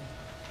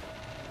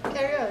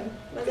 Carry on.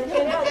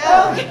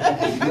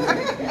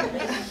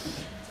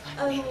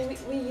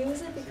 We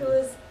use it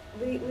because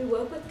we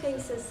work with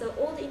cases, so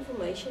all the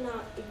information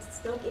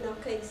it's not in our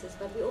cases,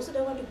 but we also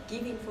don't want to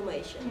give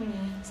information.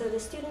 So the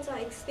students are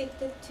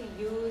expected to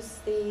use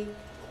the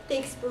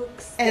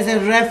textbooks as a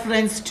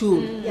reference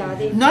tool.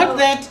 Not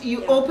that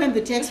you open the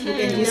textbook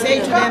and you say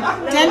to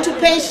them, turn to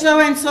page so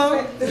and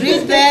so,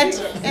 read that,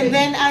 and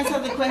then answer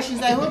the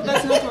questions. I hope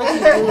that's not what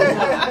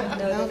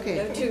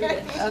you're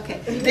doing. Okay.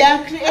 There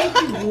are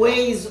creative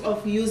ways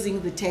of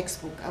using the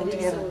textbook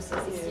altogether.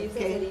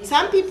 Okay.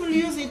 Some people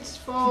use it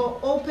for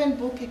open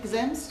book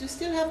exams. Do you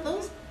still have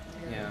those?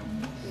 Yeah.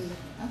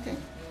 Okay.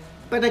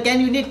 But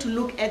again, you need to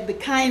look at the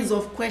kinds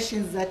of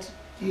questions that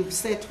you've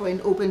set for an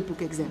open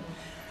book exam.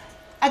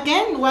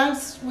 Again,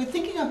 once we're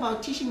thinking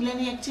about teaching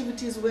learning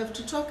activities, we have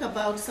to talk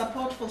about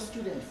support for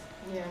students.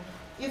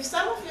 If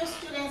some of your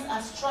students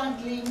are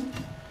struggling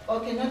or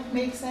cannot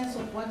make sense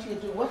of what you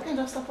do, what kind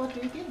of support do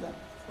you give them?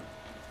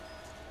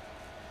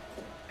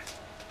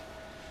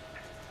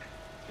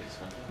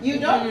 You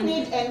don't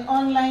need an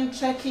online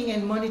tracking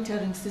and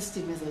monitoring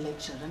system as a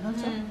lecturer, not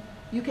so.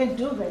 You can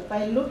do that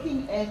by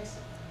looking at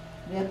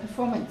their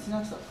performance,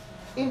 not so.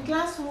 In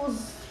class,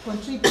 who's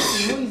contributing,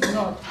 who is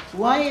not?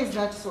 Why is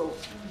that so?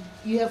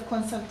 You have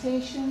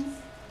consultations,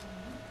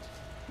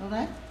 all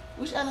right?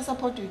 Which other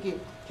support do you give?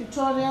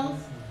 Tutorials?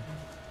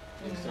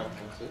 Extra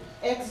classes.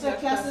 Extra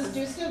classes, do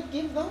you still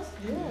give those?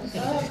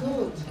 Yes.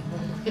 Oh,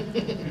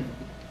 good.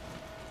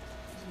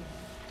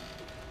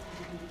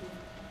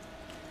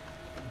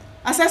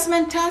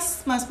 Assessment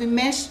tasks must be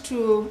matched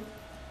to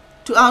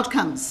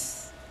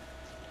outcomes.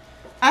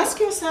 Ask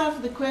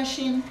yourself the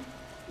question,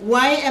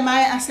 why am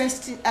I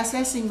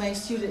assessing my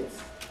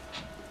students?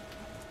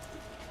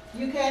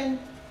 You can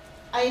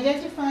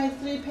identify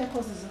 3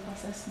 purposes of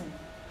assessment.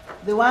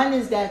 The one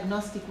is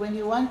diagnostic, when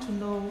you want to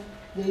know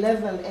the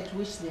level at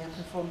which they are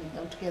performing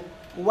altogether,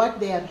 what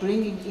they are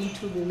bringing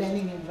into the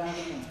learning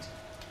environment,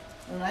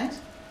 all right?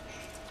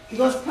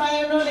 Because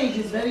prior knowledge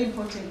is very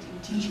important in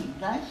teaching,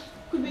 right?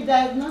 It could be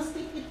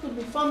diagnostic, it could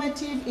be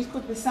formative, it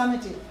could be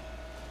summative,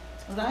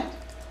 all right?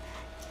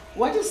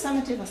 What is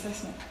summative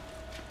assessment?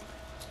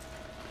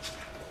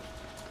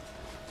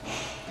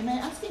 Am I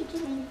asking too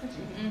many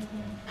questions?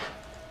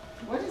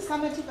 What is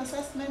summative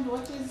assessment?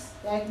 What is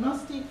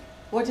diagnostic?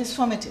 What is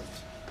formative?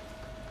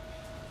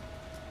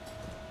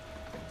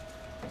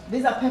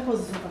 These are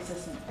purposes of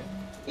assessment.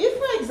 If,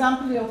 for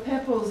example, your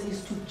purpose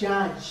is to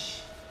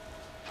judge,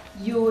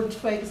 you would,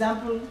 for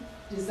example,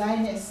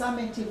 design a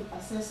summative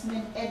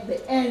assessment at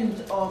the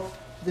end of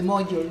the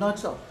module, not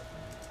so.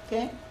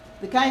 Okay?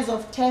 The kinds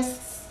of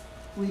tests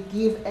we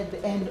give at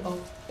the end of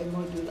a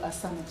module are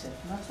summative,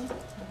 not so.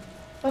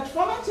 But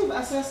formative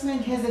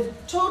assessment has a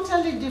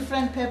totally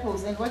different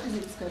purpose. And what is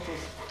its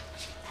purpose?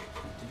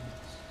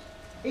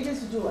 It is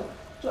to do what?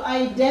 To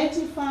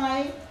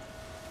identify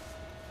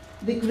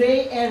the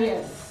gray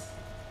areas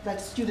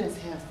that students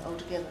have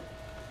altogether.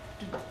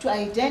 To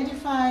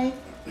identify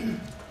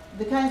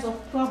the kinds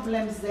of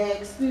problems they're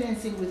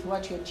experiencing with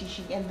what you're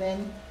teaching, and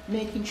then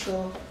making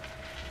sure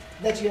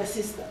that you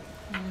assist them.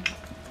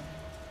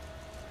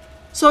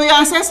 So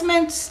your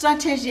assessment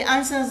strategy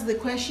answers the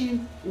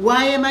question,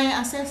 why am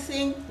I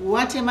assessing?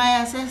 What am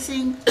I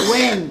assessing?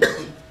 When?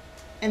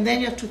 And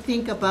then you have to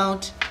think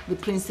about the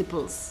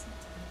principles.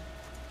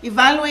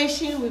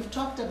 Evaluation, we've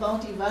talked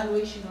about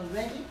evaluation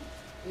already.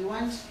 We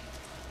want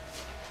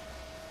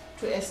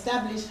to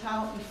establish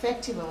how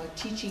effective our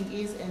teaching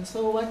is, and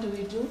so what do?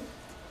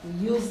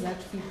 We use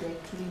that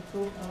feedback to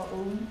improve our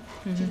own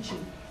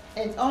teaching,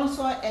 and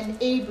also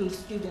enable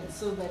students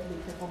so that they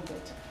perform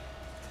better.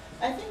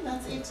 I think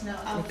that's it now.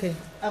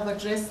 I've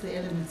addressed the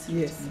elements.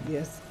 Yes,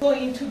 yes. Go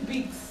into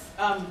bits.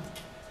 Going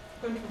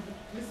to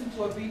listen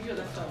to a video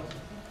that's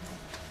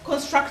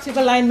constructive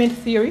alignment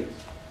theory.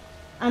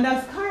 And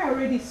as Kai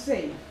already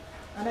said,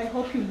 and I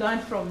hope you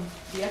learned from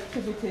the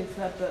activities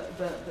that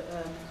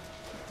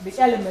the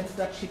elements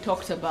that she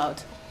talked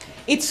about,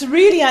 it's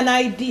really an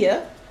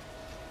idea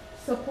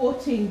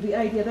supporting the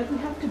idea that we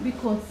have to be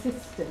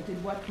consistent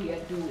in what we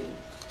are doing.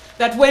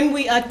 That when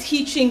we are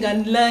teaching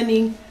and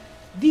learning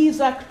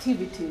these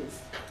activities,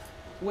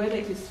 whether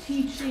it is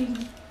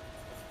teaching,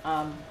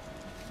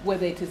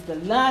 whether it is the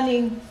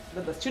learning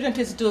that the student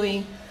is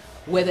doing,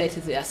 whether it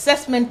is the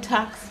assessment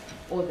tasks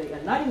or the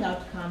learning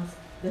outcomes,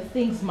 the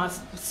things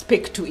must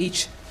speak to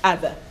each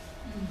other.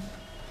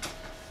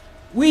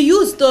 We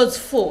use those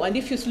four, and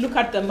if you look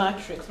at the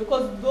matrix,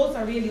 because those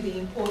are really the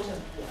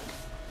important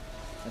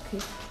ones.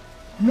 Okay.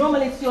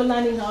 Normally it's your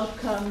learning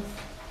outcomes,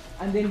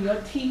 and then your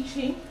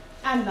teaching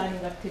and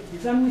learning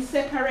activities, and we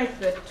separate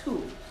the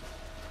two.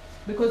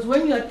 Because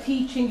when you're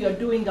teaching, you're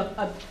doing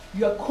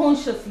you're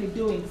consciously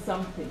doing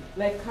something.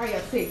 Like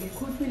Kaya said, you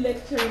could be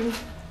lecturing,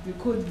 you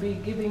could be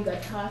giving a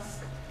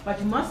task, but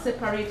you must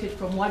separate it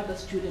from what the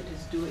student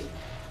is doing.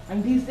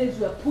 And these days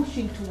we are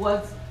pushing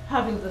towards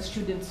having the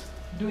students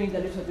doing a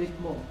little bit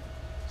more.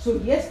 So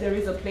yes, there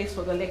is a place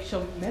for the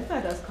lecture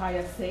method, as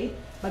Kaya said,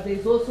 but there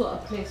is also a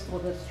place for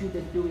the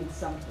student doing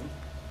something.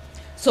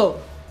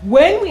 So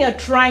when we are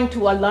trying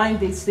to align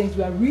these things,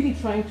 we are really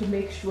trying to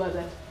make sure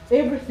that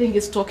everything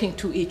is talking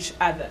to each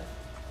other.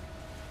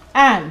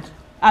 And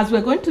as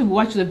we're going to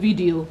watch the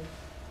video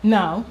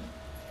now,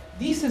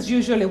 this is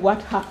usually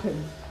what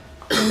happens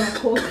when a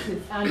course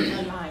is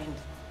unaligned.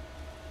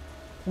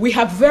 We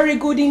have very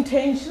good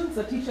intentions.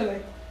 The teacher,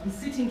 like, I'm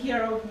sitting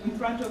here in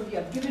front of you,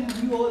 I've given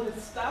you all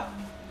this stuff,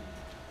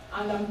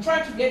 and I'm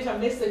trying to get a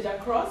message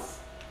across,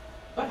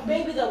 but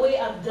maybe the way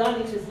I've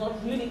done it is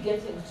not really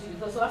getting to you.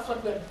 So that's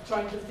what we're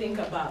trying to think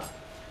about.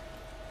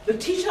 The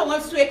teacher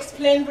wants to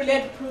explain,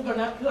 relate, prove, and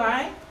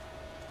apply,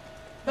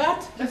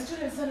 but the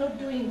students are not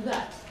doing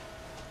that.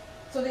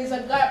 So there's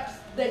a gap.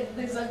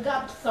 There's a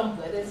gap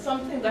somewhere. There's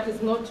something that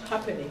is not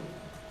happening.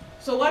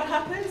 So what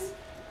happens?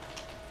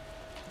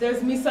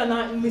 There's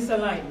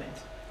misalignment.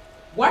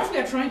 What we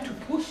are trying to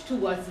push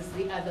towards is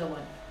the other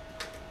one.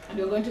 And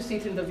you're going to see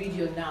it in the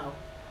video now.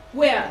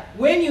 Where,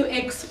 when you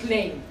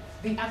explain,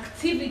 the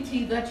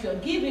activity that you're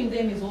giving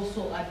them is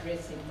also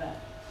addressing that.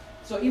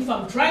 So if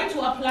I'm trying to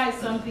apply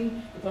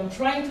something, if I'm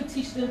trying to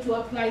teach them to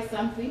apply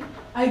something,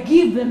 I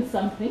give them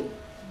something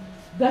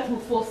that will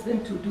force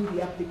them to do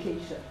the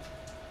application.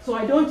 So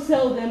I don't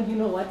tell them, you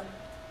know what,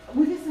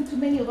 we listen to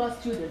many of our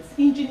students,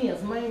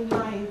 engineers.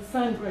 My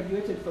son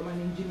graduated from an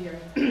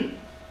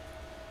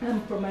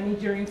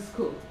engineering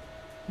school.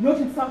 Not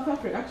in South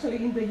Africa, actually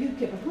in the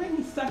UK, but when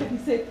he started, he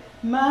said,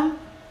 Ma'am,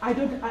 I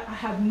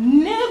have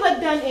never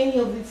done any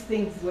of these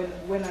things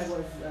when I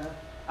was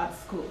at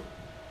school.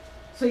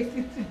 So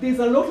there's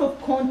a lot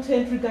of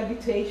content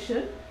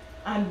regurgitation,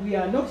 and we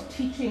are not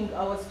teaching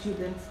our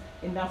students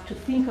enough to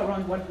think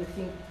around what they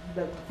think,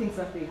 the things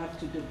that they have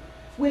to do.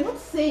 We're not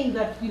saying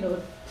that, you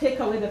know, take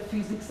away the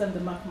physics and the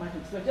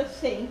mathematics. We're just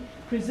saying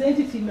present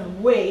it in a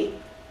way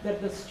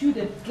that the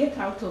students get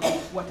out of it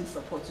what is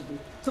supposed to be.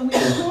 So we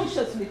are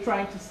consciously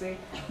trying to say,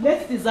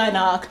 let's design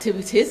our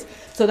activities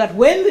so that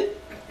when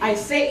I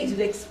say it is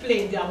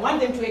explained, I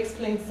want them to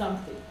explain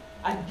something.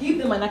 I give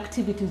them an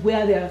activity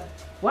where they're,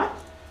 what?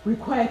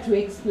 Required to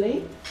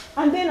explain.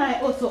 And then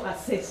I also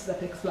assess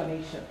that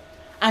explanation.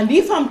 And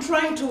if I'm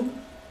trying to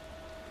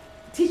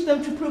teach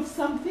them to prove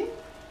something,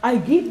 I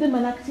give them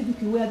an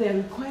activity where they're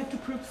required to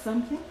prove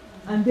something.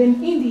 And then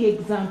in the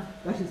exam,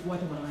 that is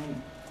what I'm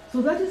aligning.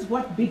 So that is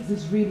what Biggs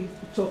is really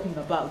talking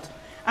about.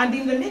 And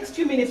in the next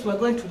few minutes, we're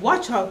going to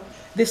watch out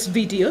this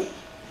video.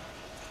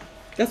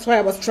 That's why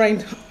I was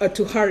trying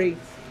to hurry.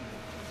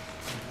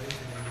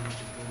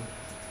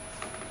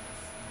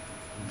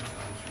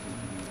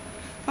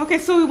 Okay,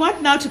 so we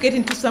want now to get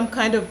into some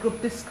kind of group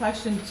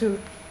discussion to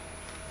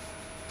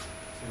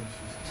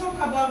talk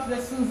about the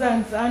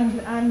Susans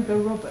and the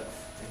Roberts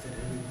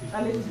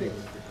a little bit.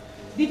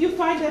 Did you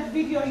find that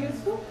video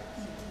useful?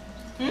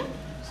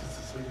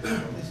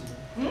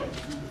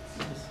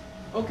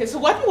 Okay, so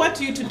what we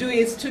want you to do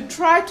is to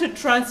try to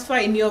transfer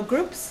in your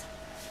groups.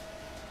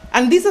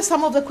 And these are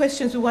some of the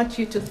questions we want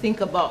you to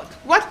think about.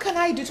 What can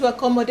I do to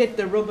accommodate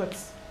the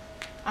Roberts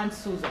and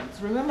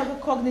Susans? Remember the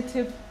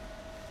cognitive,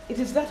 it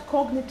is that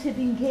cognitive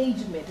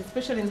engagement,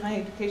 especially in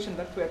higher education,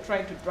 that we are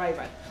trying to drive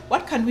at.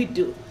 What can we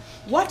do?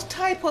 What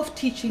type of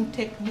teaching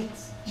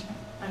techniques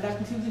and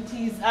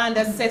activities and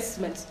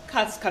assessments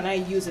can I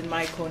use in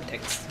my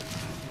context?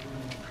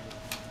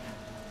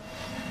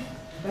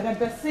 But at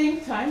the same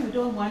time, we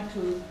don't want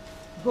to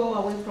go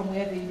away from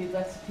where the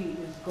university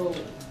is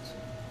going.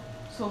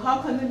 So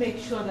how can we make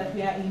sure that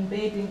we are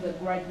embedding the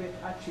graduate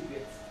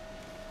attributes?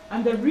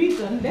 And the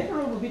reason, later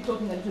on we'll be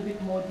talking a little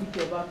bit more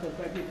deeply about the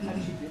graduate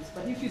attributes,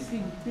 but if you see,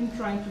 we've been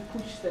trying to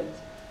push them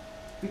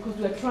because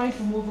we are trying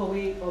to move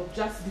away of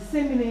just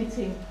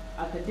disseminating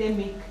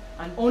academic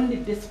and only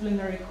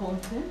disciplinary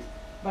content,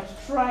 but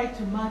try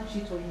to match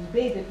it or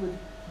embed it with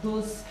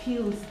those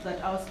skills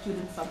that our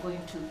students are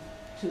going to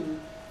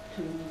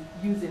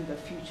use in the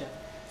future.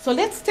 So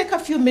let's take a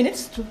few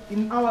minutes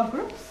in our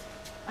groups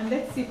and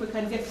let's see if we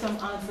can get some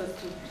answers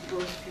to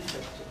those few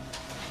questions.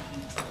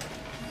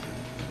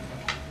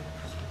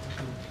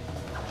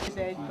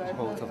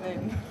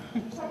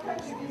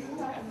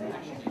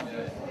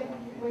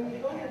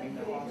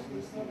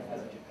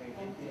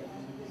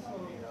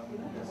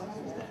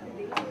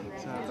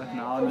 But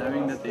now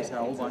knowing that there's a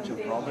whole bunch of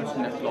Roberts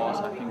in the class,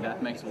 I think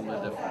that makes all the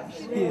difference.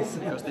 Yes.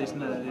 Because there's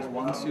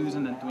one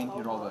Susan and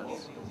 20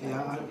 Roberts.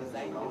 Yeah,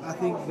 I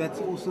think that's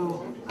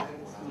also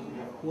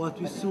what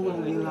we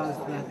soon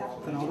realized,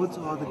 that the Roberts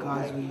are the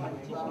guys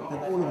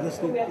that all of this is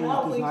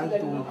designed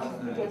towards.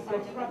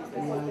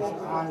 Whereas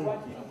I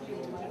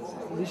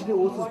initially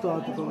also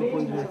started from the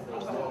point that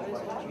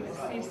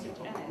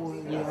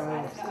we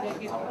have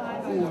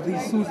all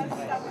these Susans.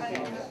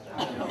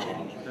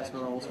 That's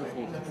what I also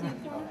thought.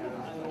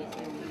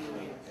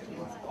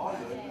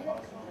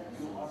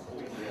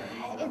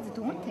 It's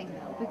daunting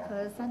though,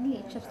 because suddenly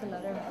it shifts a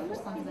lot of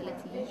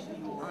responsibility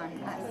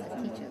on us as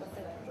teachers,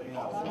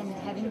 and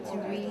having to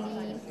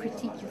really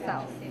critique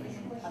yourself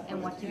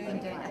and what you've been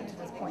doing up to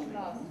this point and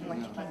what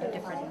you can do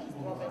differently.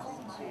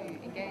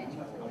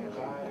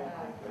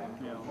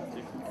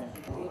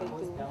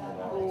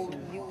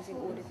 Use in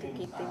order to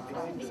keep them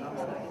from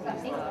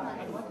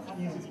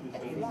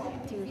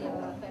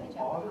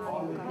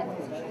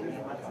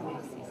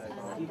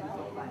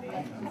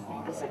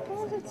I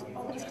suppose it's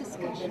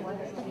discussion.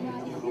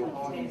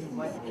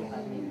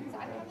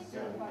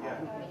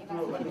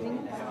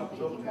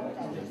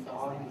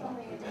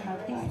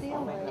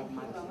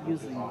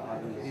 Using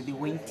the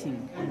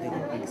weighting on the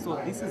rubric. So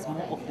this is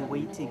more of the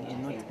weighting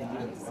and not the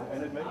marks.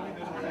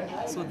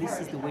 So this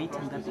is the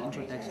weighting that the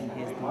introduction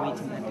has, the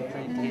weighting that the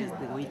client has,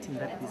 the weighting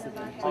that this is.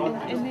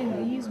 And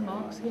then these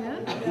marks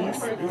here? This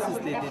is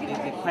the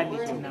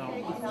quality now.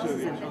 If this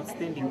is an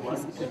outstanding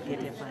piece, it will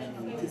get a fine.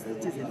 It's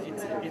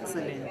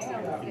excellent,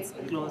 it's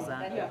closer,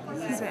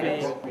 this is fair,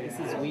 this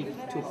is weak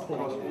to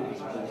poor.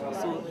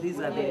 So these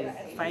are the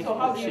 5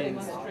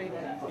 options,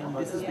 and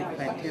this is the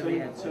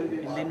criteria.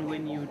 And then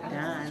when you're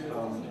done,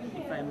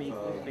 if I may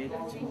go back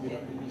to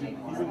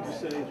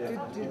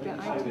Did the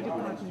IT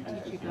department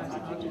teach you guys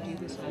how to do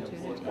this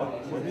alternative?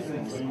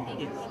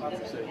 Yes.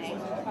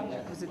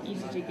 Was it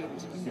easy to get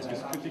into?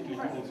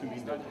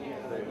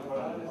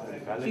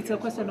 It's a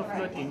question of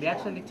loading. They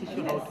actually teach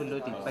you how to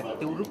load it, but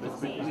the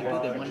rubrics we do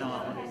them on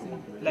our own.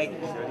 Like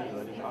you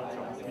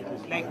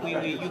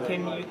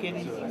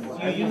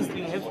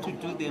have to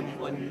do them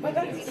on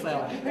Excel.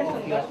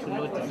 You have to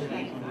load it.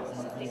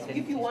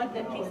 If you want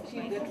them to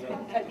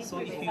so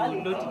if you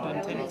load it on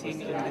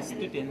 1010 and the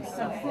students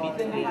submit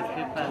their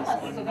papers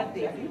so that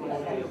they do,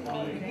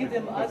 give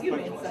them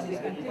arguments and they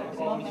can take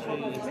them.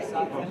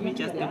 Let me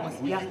just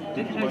demonstrate. Yeah,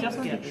 just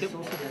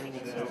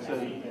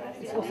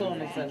it's also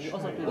on Excel. We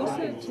also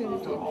do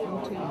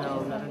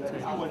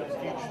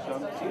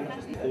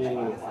Or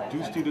do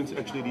students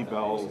actually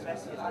rebel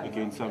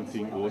against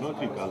something, or not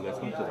rebel,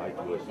 that's not the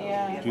right word.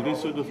 Yeah. Do they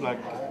sort of like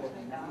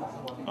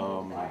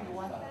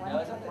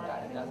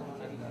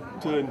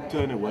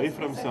turn away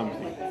from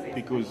something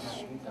because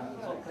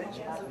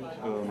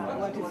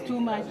what is too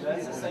much?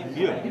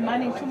 Yeah.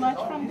 Demanding too much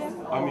from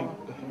them? I mean,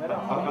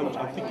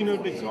 I'm thinking of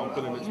an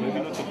example, and it's maybe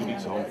not a good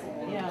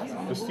example.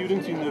 Yeah. The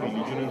students in the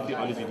religion and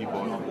theology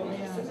department,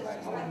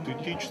 to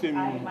teach them,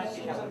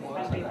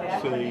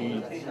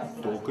 say,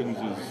 Dawkins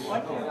is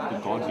the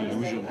God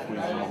delusion, for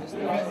example,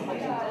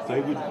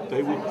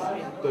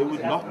 they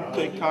would not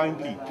take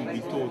kindly to be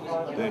taught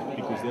that,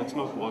 because that's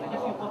not what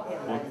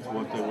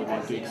they would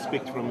want to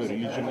expect from a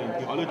religion and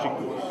theology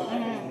course.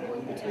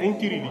 It's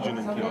anti-religion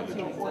and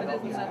theology.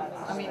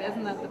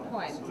 Isn't that the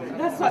point?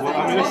 That's what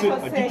I did say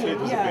it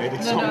was a bad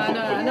example.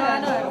 No, I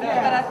know.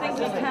 But I think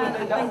you can,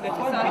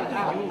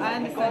 I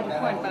understand your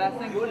point, but I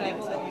think that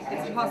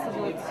it's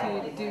possible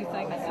to do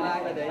things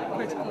like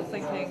critical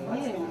thinking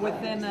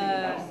within a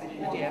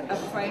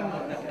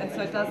framework, and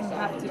so it doesn't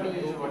have to be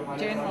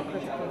general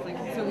critical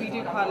thinking. So we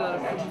do quite a lot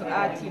of critical,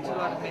 I teach a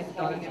lot of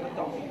methodology.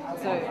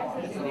 So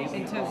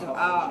in terms of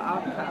our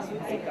outcomes,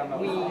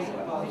 we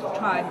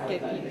try and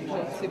get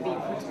people to be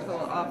critical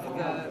of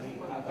the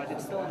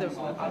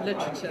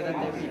literature that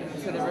they're reading,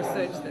 so the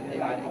research that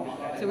they're reading.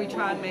 So we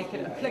try and make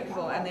it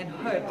applicable, and then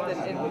hope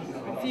that in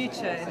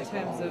future, in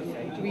terms of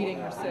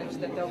reading research,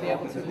 that they'll be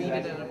able to read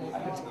it in a more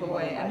critical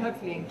way and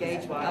hopefully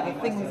engage with other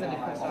things in a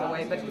critical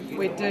way. But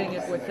we're doing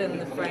it within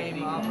the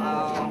frame of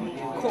our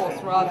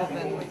course rather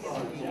than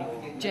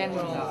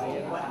general,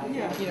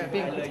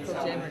 being critical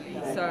generally.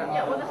 So,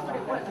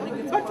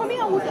 but for me,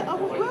 I would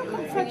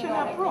welcome such an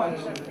approach,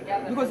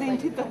 because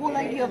indeed the whole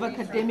idea of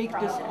academic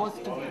discourse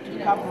to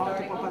have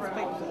multiple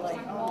perspectives.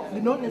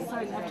 You don't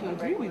necessarily have to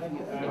agree with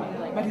you,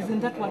 but isn't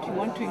that what you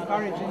want to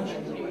encourage?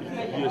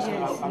 Yes,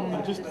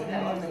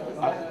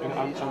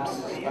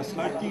 I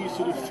slightly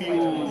sort of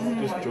feel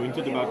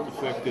disjointed about the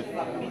fact that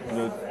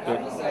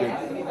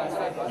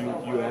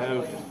you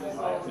have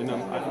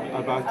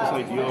about this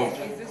idea of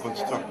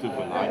constructive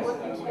alignment,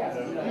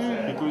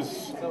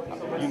 because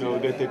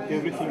that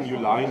everything you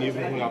line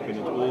everything up and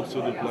it's all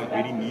sort of like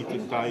very neat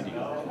and tidy.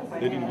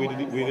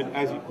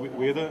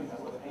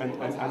 And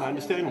I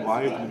understand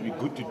why it would be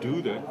good to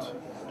do that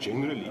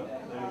generally,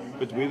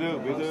 but whether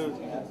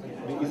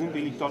there isn't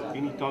really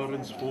any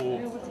tolerance for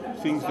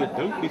things that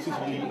don't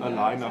necessarily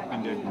align up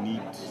in that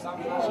neat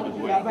sort of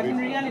way. Yeah, but in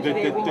reality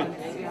they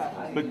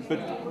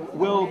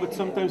won't. But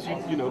sometimes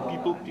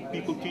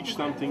people teach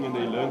something and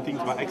they learn things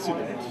by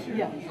accident.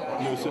 Yeah.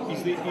 So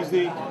is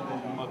there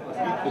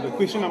the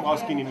question I'm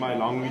asking in my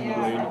long-winded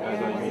way, as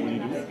I normally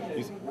do,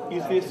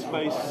 is there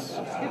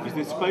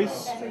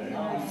space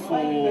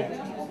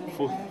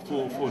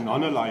for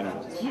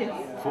non-alignment,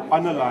 for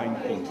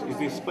unaligned things? Is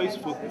there space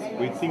for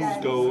where things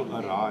go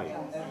awry,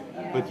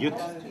 but yet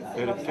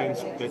that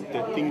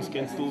things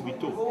can still be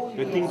taught?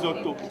 That things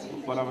are taught.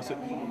 What I was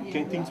saying,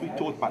 can things be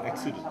taught by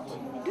accident?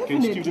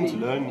 Can students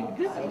learn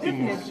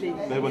things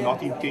that were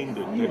not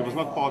intended? That it was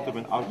not part of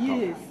an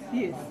outcome?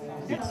 Yes.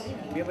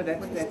 Yeah, but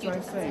that's what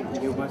I'm saying.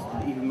 You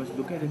must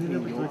look at it in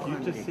your What you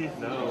just said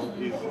now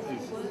is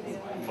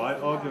my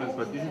argument,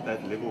 but isn't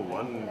that level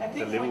one,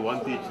 the level one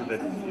teacher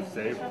that if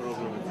they have a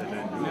problem with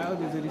that? No,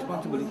 there's a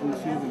responsibility,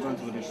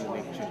 responsibility to the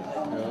lecturer.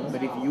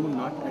 But if you're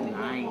not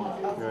aligned,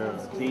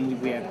 then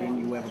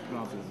you have a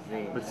problem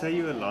there. But say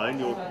you align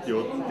your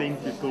 10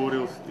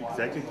 tutorials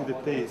exactly to the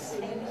test,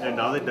 and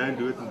now they don't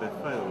do it and they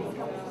fail.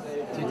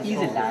 So it is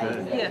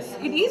aligned. Yes,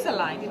 it is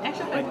aligned. It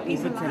actually but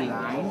if it's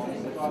aligned,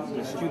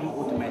 the student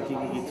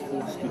automatically gets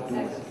forced to do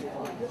it.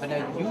 But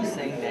are you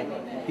saying that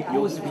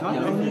because we not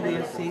know only the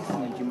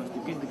assessment, you must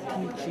look at the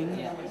teaching,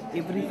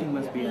 everything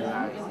must be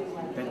aligned.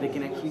 That they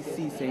can actually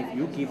see, say, if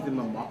you give them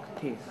a mock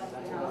test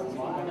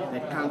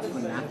that counts for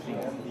nothing,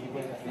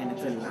 and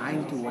it's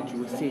aligned to what you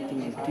were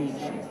setting and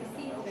teaching,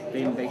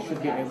 then they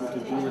should be able to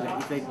do it.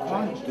 If they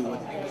can't do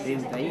it,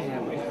 then they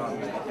have a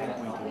problem at that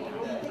point in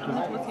time.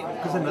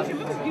 Because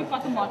you've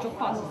got the module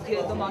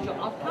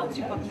outcomes,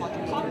 you've got the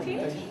module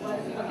content,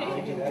 okay?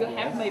 You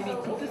have maybe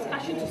group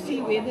discussion to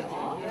see where they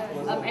are,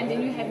 and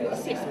then you have your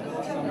assessment.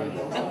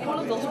 And all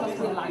of those must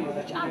be aligned with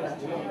each other.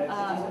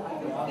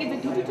 If they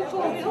do the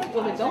tutorial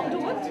or they don't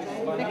do it,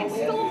 they can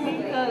still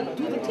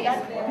do the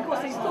test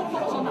because they still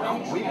focus on the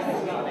outcome.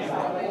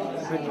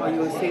 But are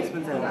your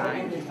assessments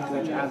aligned to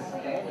each other?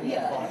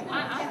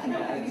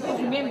 Yeah, because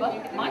remember,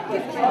 my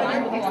test is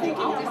aligned with the module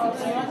outcomes.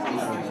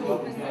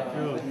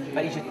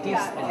 But is your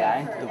test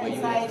aligned to the way you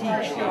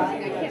teach them?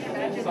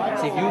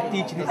 So if you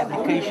teach this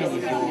application,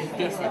 is your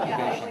test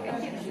application?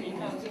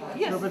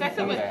 Yes, that's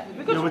the way.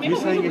 Because remember,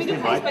 we do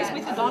case-based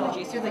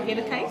methodology. So they get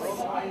a case,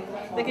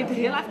 they get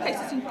real-life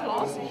cases in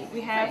class.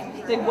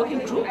 They work in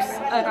groups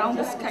around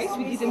this case.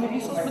 We give them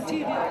resource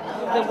material.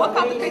 They work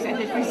out the case and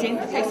they present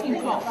the case in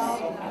class.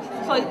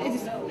 So it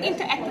is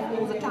interactive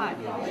all the time.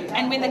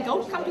 And when they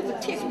come to the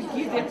test, we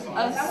give them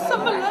a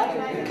similar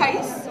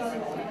case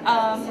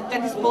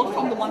that is built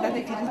from the one that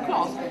they did in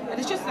class. But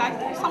it's just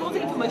like some of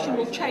the information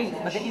will change.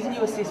 But then isn't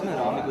your assessment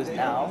wrong? Because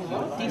now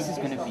your test is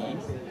going to be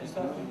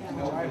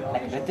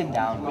like written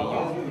down where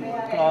your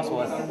class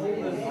was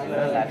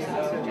real life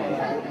situation.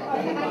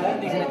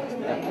 Isn't it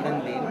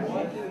different then?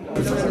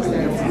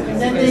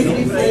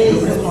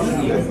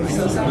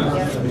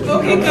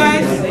 Okay,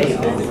 guys.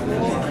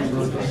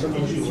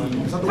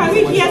 Can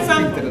we hear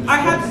some? I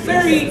had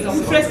very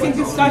interesting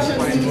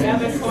discussions in the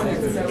other corner.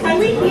 Can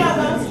we hear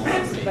them?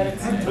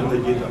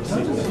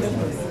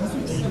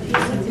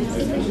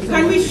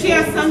 Can we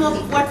share some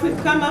of what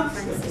we've come up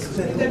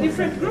in the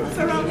different groups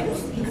around it?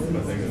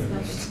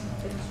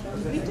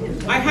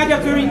 I had a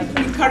very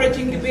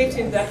encouraging debate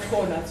in that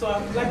corner, so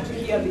I'm glad to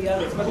hear the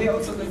others, but they're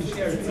also going to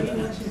share it.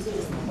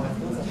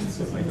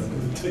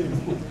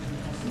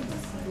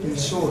 in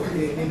short,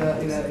 in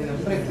a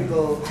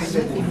practical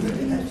setting.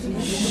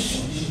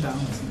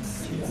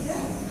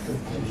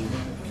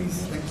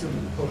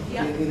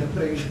 In a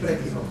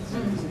practical.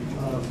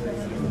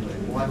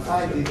 What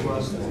I did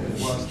was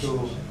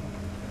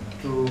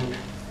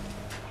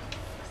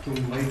to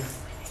make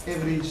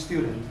every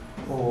student,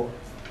 or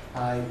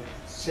I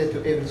said to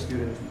every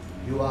student,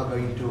 you are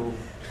going to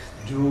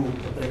do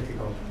the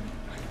practical,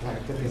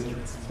 like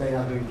they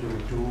are going to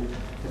do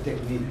the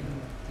technique,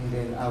 and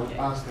then I would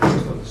ask the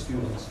rest of the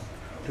students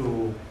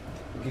to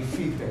give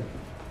feedback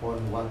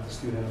on what the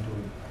student is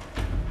doing.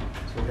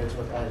 So that's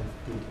what I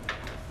did.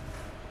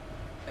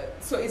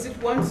 So is it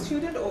one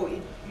student, or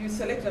you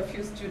select a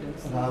few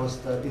students? And I was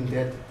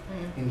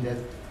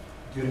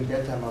during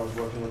that time I was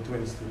working with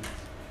 20 students.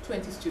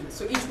 20 students.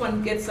 So each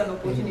one gets an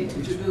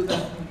opportunity to do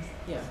that.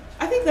 Yeah.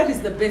 I think that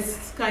is the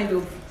best kind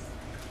of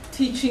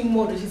teaching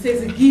model. She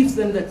says it gives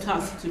them the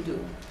task to do.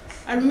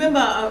 I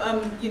remember,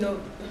 you know,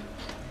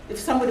 if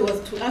somebody was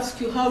to ask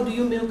you, how do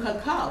you milk a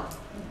cow?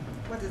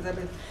 What is that?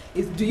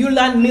 Do you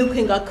learn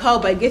milking a cow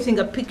by getting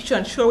a picture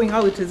and showing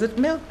how it is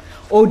milked?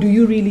 Or do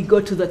you really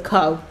go to the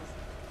cow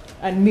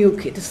and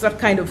milk it? It's that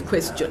kind of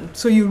question.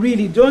 So you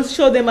really don't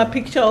show them a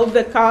picture of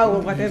the cow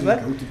or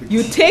whatever.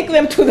 You take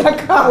them to the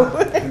cow.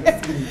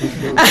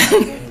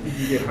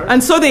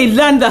 And so they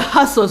learn the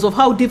hassles of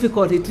how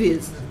difficult it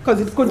is, because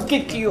it could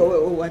kick you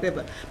or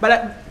whatever.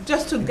 But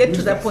just to get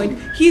to that point,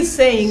 he's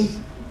saying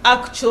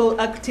actual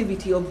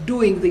activity of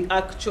doing the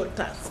actual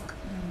task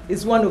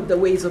is one of the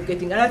ways of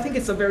getting, and I think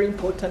it's a very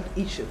important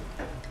issue.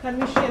 Can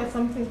we share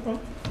something from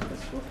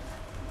this book?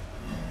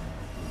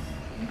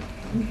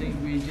 I think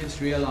we just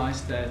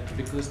realized that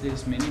because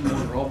there's many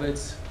more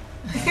Roberts,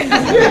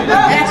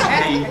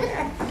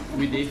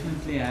 we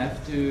definitely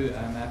have to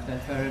have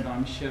that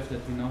paradigm shift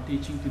that we're not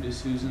teaching to the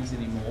Susans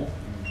anymore,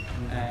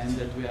 and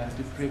that we have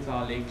to prep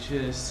our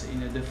lectures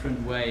in a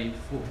different way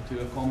to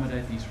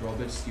accommodate these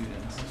Robert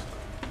students.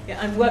 Yeah,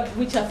 and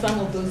which are some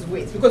of those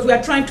ways? Because we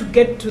are trying to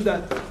get to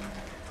the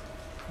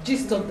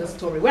gist of the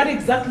story. What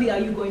exactly are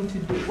you going to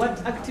do?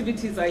 What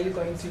activities are you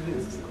going to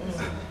use?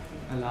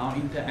 Allow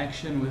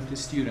interaction with the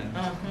student.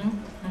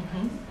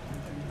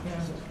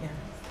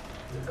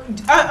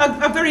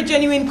 A very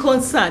genuine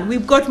concern.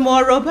 We've got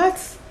more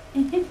Roberts.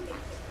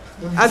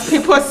 As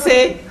people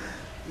say,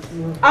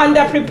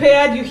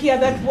 underprepared, you hear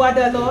that word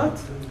a lot.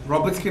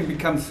 Roberts can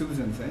become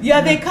Susans, eh?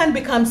 Yeah, they can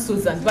become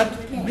Susans, but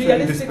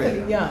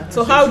realistically, yeah.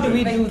 So how do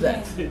we do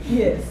that?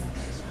 Yes.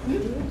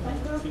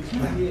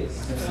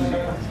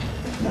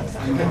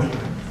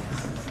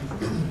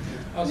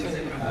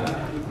 Okay.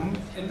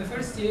 In the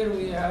first year,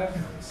 we have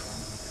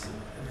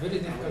a very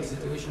difficult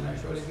situation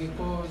actually,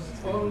 because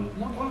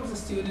not all of the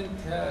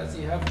students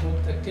they have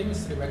both a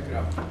chemistry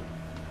background,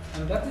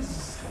 and that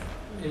is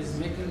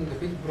making a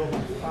big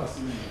problem to us.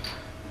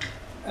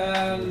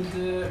 And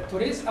to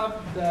raise up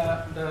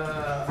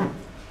the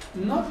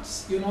not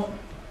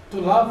to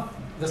love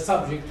the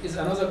subject is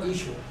another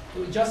issue.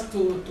 Just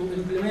to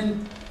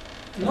implement,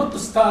 not to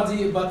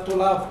study, but to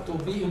love, to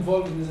be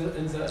involved in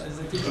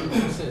the teaching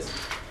process.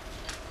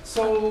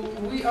 So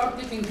we are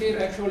taking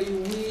care, actually,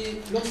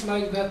 looks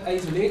like that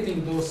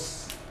isolating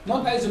those,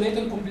 not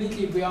isolating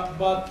completely,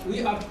 but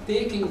we are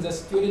taking the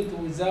student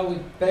without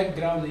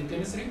background in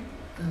chemistry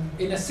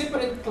in a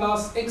separate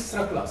class,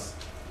 extra class,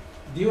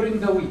 during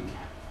the week.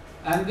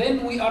 And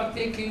then we are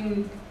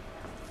taking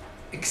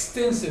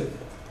extensive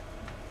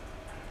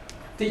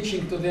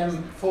teaching to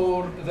them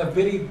for the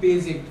very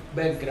basic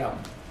background,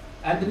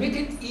 and make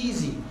it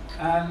easy,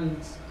 and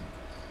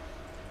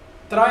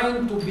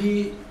trying to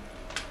be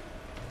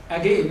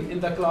again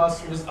in the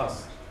class with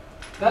us.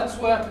 That's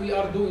what we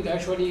are doing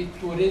actually,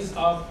 to raise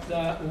up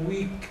the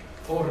weak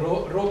or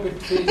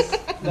Robert phase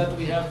that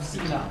we have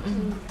seen now.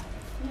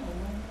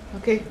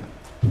 Okay.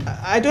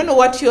 I don't know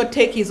what your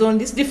take is on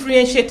this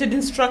differentiated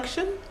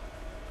instruction.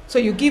 So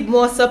you give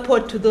more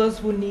support to those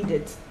who need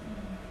it.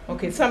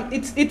 Okay,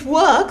 it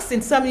works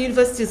in some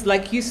universities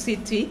like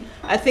UCT.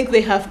 I think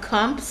they have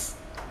camps,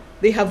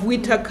 they have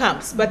winter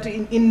camps, but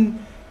in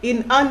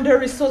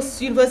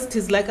under-resourced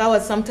universities like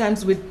ours,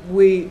 sometimes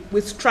we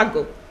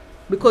struggle,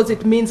 because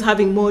it means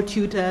having more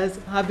tutors,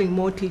 having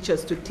more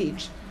teachers to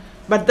teach.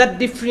 But that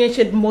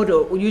differentiated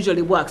model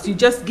usually works. You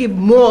just give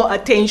more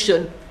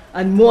attention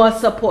and more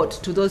support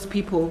to those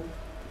people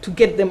to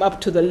get them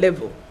up to the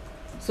level.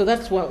 So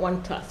that's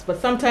one task. But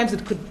sometimes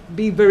it could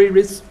be very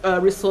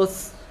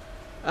resource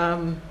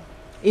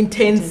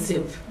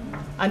intensive,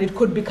 and it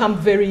could become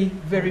very,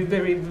 very,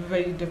 very,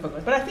 very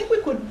difficult. But I think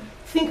we could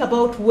think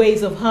about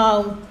ways of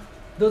how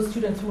those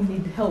students who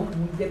need help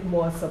will get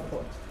more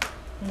support.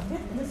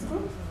 Okay, this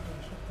group?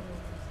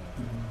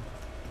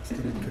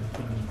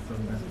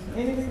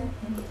 Anything?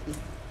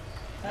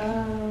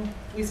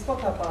 We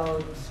spoke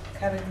about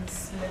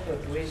Karen's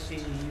method where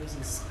she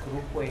uses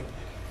group work.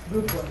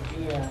 Group work.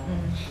 Yeah.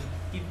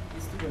 If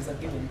the students are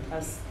given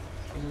tasks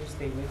in which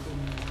they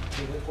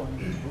work on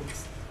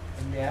groups,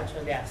 and they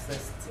actually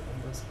assessed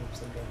on those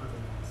groups and they're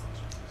given tasks.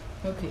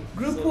 Okay.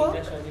 Group so work?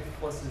 it actually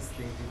forces the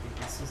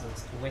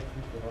students to work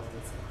with the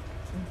Roberts.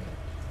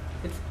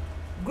 Okay.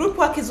 Group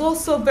work is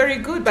also very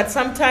good, but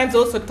sometimes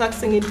also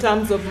taxing in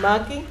terms of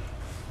marking.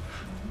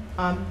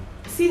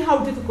 See how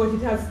difficult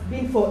it has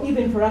been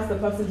even for us, the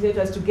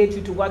facilitators, to get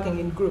you to working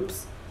in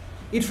groups.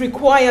 It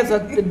requires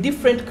a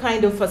different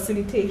kind of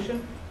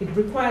facilitation. It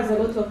requires a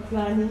lot of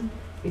planning.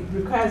 It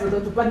requires a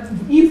lot of, but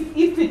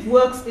if it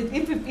works,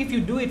 if you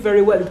do it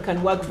very well, it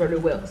can work very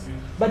well.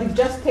 But it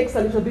just takes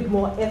a little bit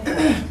more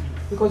effort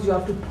because you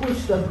have to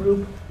push the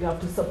group, you have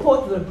to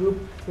support the group,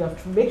 you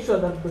have to make sure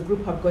that the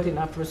group have got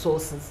enough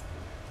resources.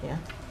 Yeah.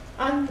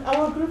 And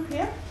our group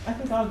here, I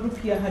think our group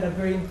here had a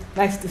very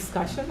nice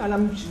discussion, and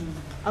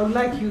I would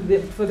like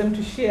for them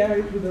to share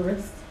it with the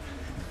rest.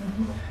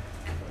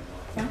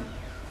 Yeah?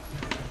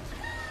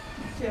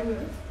 Share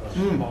with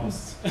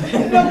us.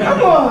 No,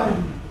 come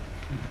on!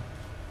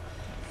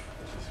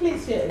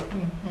 Please share it.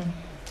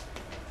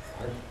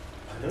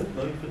 I don't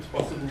know if it's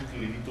possible to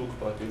really talk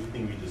about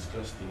everything we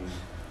discussed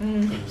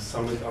and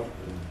sum it up.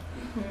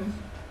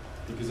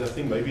 Because I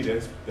think maybe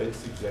that's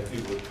exactly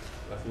what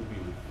I think we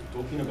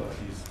were talking about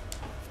is,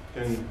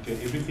 can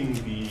everything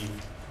be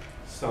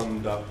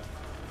summed up,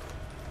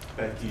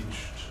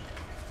 packaged,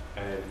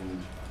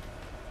 and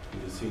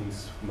in a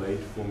sense made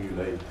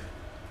formulaic?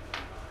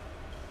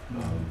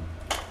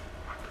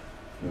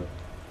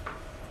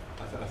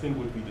 I think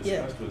what we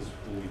discussed was,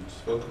 or we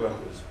spoke about,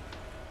 was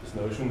this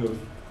notion of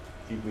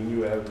when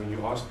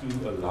you're asked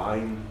to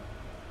align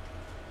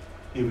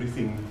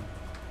everything,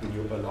 when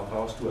you're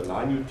asked to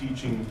align your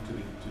teaching to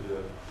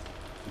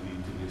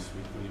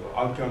your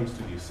outcomes,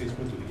 to the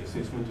assessment,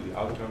 to the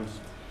outcomes,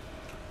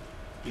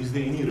 is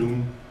there any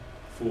room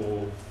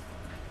for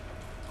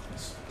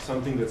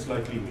something that's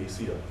slightly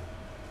messier?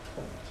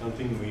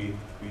 Something where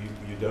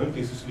you don't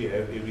necessarily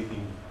have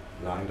everything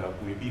lined up,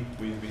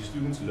 where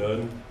students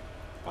learn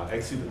by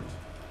accident.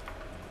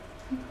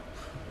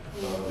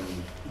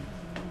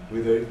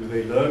 Where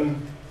they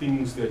learn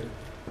things that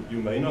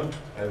you may not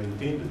have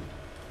intended.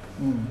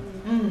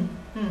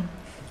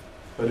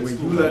 But it's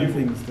still learn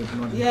things that are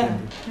not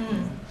intended.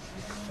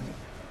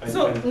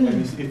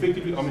 And it's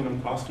effectively, I mean,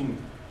 I'm asking,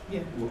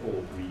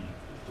 or we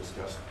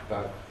discussed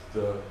about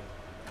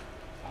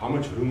how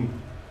much room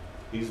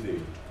is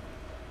there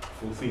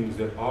for things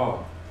that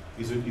are,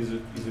 is it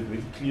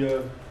very clear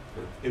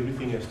that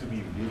everything has to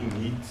be really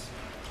neat,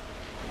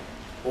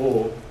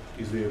 or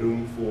is there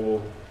room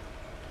for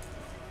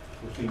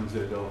things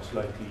that are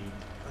slightly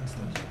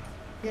unstable?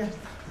 Yes.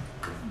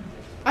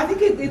 I think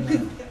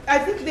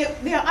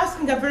they are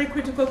asking a very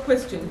critical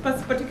question,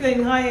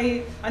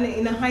 particularly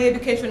in a higher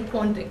education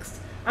context.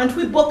 Aren't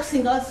we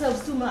boxing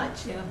ourselves too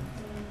much? Yeah.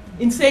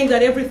 In saying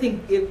that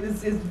everything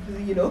is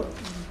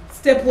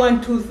step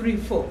 1, 2, 3,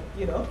 4.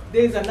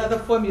 There's another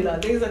formula.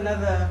 There's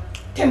another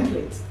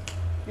template.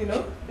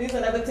 There's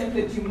another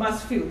template you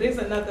must fill. There's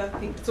another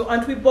thing. So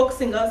aren't we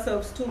boxing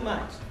ourselves too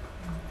much?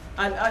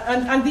 And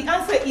the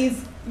answer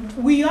is,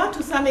 we are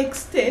to some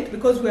extent,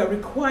 because we are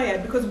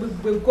required, because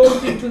we've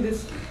gone into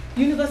this,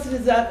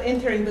 universities are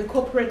entering the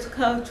corporate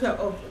culture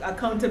of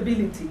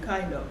accountability,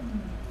 kind of.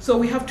 So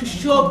we have to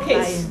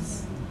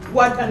showcase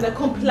and the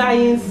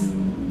compliance,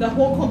 the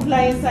whole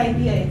compliance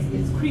idea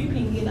is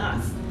creeping in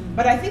us.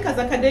 But I think as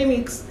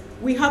academics,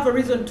 we have a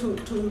reason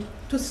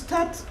to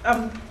start,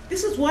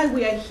 this is why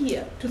we are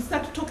here, to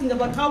start talking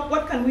about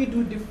what can we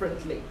do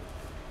differently,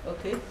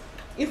 okay?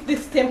 If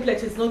this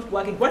template is not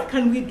working, what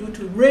can we do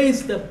to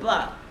raise the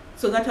bar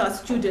so that our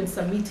students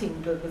are meeting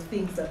the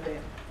things that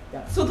they're,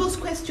 So those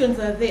questions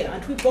are there,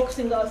 and we're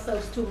boxing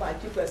ourselves too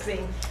much if we're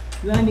saying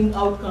learning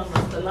outcome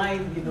must align,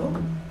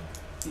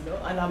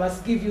 and I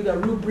must give you the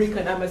rubric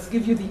and I must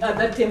give you the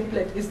other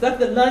template. Is that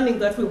the learning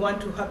that we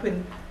want to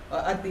happen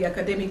at the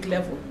academic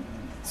level?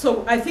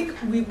 So I think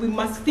we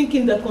must think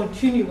in the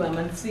continuum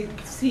and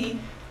see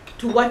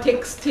to what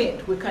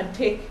extent we can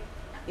take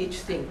each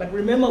thing. But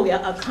remember, we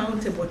are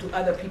accountable to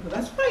other people.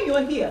 That's why you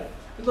are here,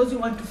 because you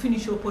want to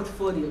finish your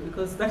portfolio,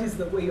 because that is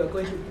the way you are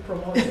going to be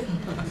promoted.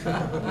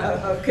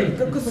 Okay.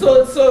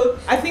 So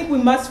I think we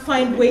must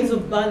find ways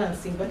of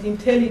balancing, but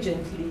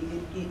intelligently,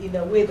 in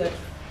a way that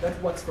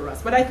works for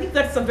us. But I think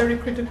that's a very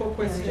critical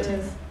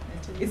question.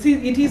 It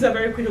is a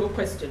very critical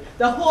question.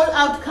 The whole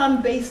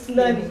outcome-based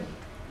learning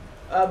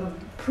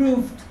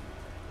proved,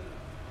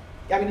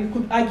 I mean, you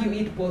could argue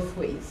it both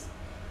ways.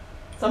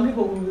 Some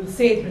people will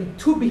say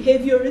it's too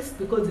behaviorist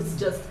because it's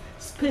just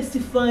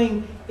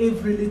specifying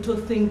every little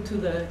thing to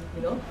the,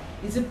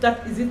 is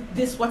it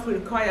this what we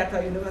require at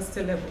our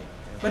university level?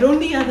 But on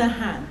the other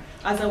hand,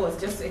 as I was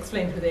just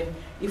explaining to them,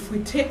 if we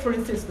take, for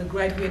instance, the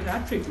graduate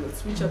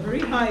attributes, which are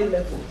very high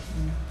level,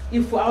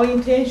 if our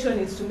intention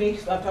is to make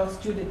sure that our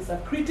students are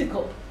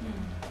critical,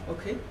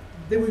 okay,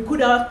 then we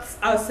could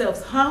ask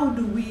ourselves, how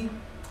do we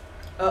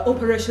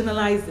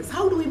operationalize this?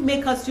 How do we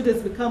make our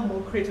students become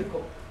more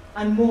critical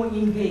and more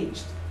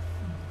engaged?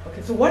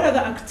 Okay, so what are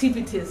the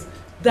activities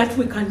that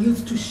we can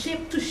use to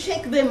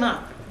shake them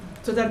up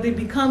so that they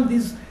become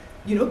these,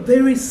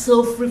 very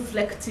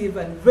self-reflective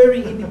and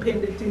very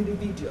independent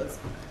individuals?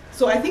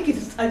 So I think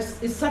it's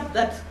at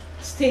that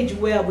stage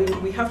where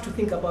we have to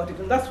think about it,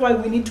 and that's why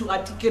we need to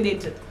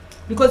articulate it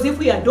Because if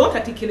we don't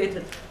articulate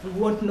it, we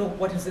won't know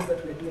what is it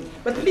that we're doing.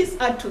 But please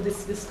add to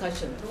this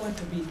discussion. I don't want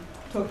to be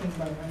talking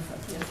by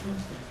myself. Yes.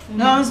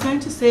 No, I was going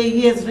to say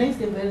he has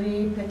raised a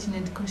very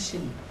pertinent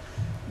question,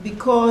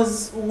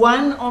 because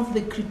one of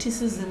the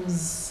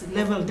criticisms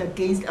leveled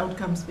against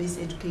outcomes-based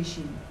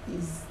education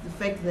is the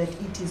fact that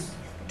it is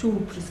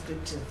too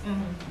prescriptive.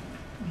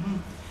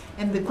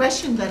 And the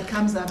question that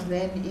comes up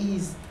then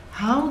is,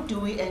 how do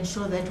we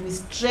ensure that we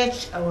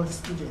stretch our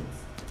students?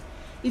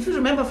 If you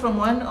remember from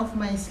one of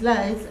my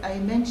slides, I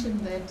mentioned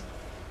that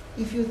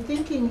if you're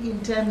thinking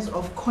in terms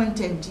of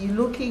content, you're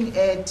looking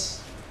at,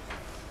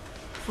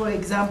 for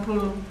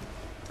example,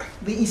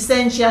 the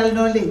essential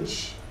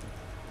knowledge,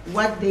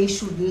 what they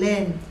should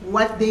learn,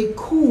 what they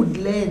could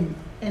learn,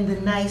 and the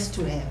nice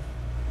to have.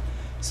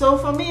 So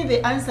for me,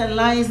 the answer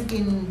lies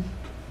in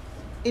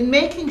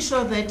making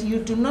sure that you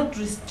do not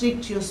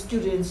restrict your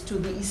students to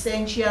the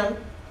essential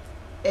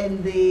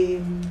and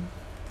the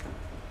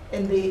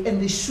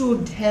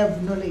should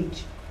have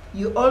knowledge.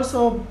 You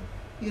also,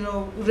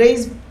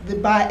 raise the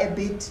bar a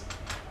bit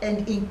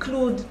and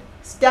include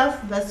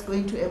stuff that's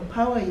going to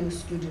empower your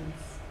students.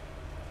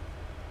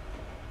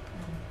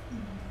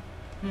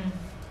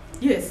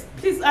 Yes,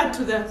 please add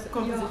to that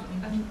conversation.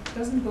 Yeah, it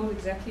doesn't build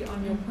exactly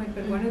on your point,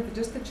 but one of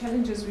the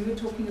challenges we were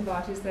talking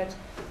about is that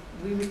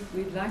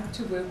we'd like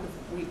to work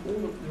with all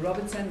the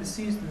Roberts and the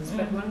Susans,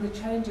 but one of the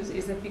challenges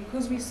is that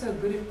because we're so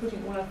good at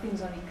putting all our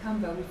things on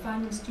eCanva, we're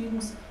finding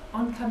students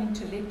aren't coming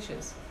to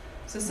lectures.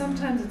 So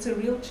sometimes it's a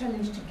real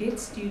challenge to get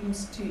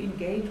students to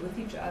engage with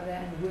each other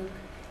and work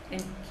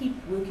and keep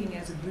working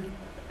as a group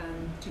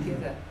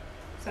together.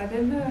 So I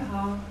don't know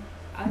how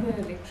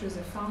other lecturers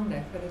have found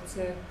that, but it's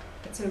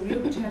a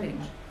real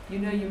challenge. You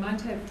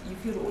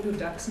feel all your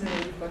ducks in a row,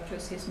 you've got your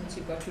assessments,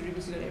 you've got your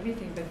reviews, you've got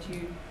everything, but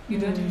you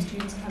don't have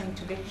students coming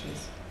to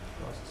lectures.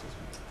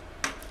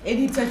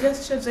 Any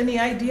suggestions, any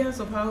ideas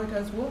of how it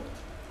has worked?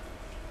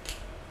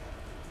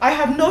 I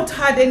have not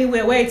heard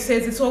anywhere where it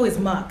says it's always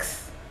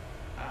marks.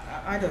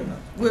 I don't know.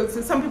 Well,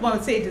 so some people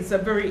would say it's a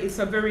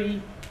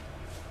very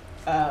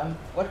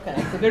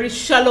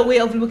shallow way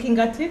of looking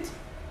at it,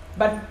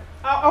 but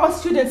our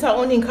students are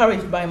only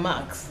encouraged by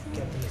marks.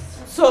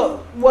 So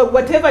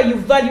whatever you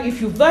value,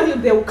 if you value,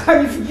 they will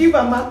come. If you give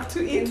a mark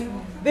to it,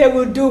 they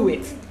will do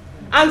it.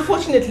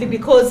 Unfortunately,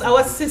 because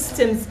our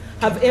systems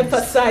have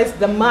emphasized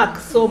the mark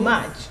so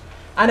much,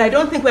 and I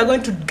don't think we're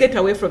going to get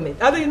away from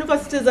it. Other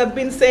universities have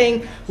been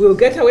saying we'll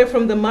get away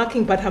from the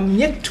marking, but I'm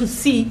yet to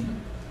see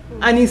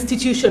an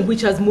institution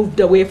which has moved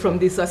away from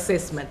this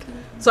assessment.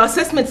 So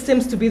assessment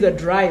seems to be the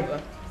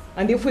driver,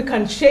 and if we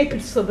can shape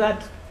it so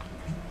that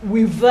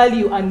we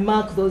value and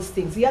mark those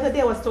things. The other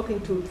day I was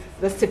talking to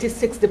the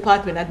statistics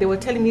department and they were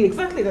telling me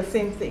exactly the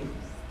same thing.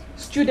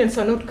 Students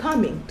are not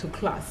coming to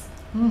class.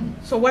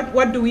 So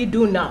what do we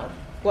do now?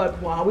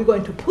 Are we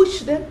going to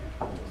push them?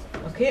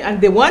 Okay,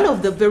 and one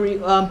of the very,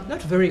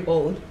 not very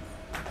old,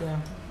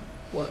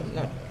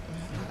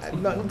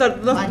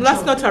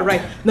 that's not a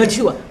right,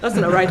 mature, that's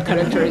not a right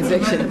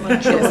characterization.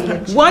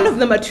 Yes. One of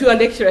the mature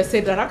lecturers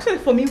said that actually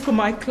for me, for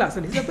my class,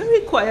 and he's a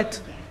very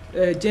quiet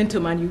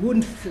gentleman, you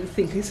wouldn't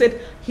think. He said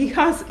he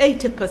has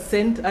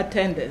 80%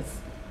 attendance,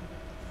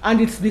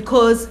 and it's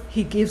because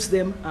he gives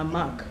them a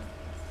mark.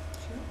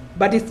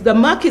 But the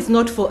mark is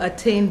not for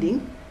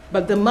attending,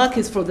 but the mark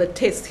is for the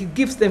test. He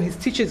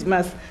teaches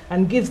math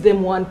and gives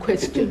them one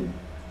question.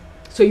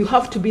 So you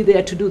have to be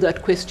there to do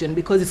that question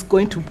because it's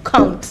going to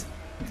count.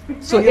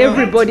 So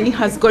everybody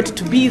has got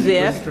to be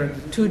there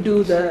to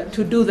do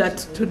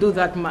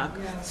that mark.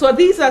 So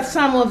these are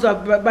some of the,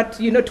 but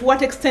to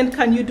what extent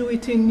can you do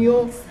it in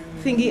your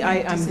thingy? I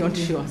am not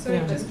sure. So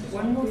just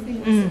one more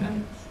thing,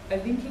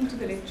 linking to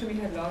the lecture we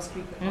had last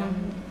week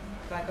on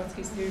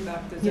Vygotsky's theory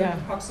about the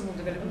proximal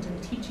development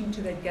and teaching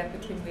to that gap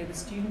between where the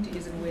student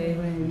is and where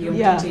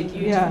you're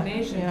teaching new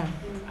information.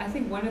 I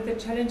think one of the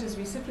challenges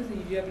we sit with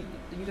the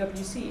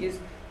UWC is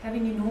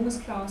having enormous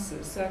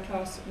classes, so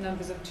class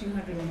numbers of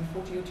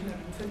 240 or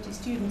 250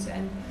 students,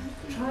 and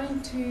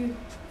trying to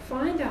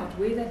find out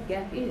where that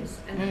gap is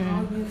and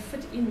how you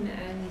fit in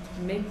and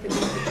make the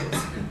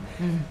linkages.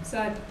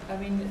 So, I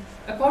mean,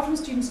 apart from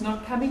students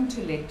not coming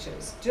to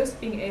lectures, just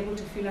being able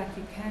to feel like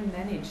you can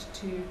manage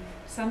to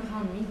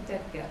somehow meet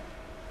that gap.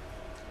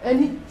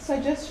 Any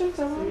suggestions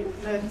around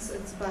it? No,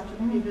 it's about the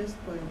previous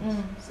point.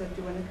 So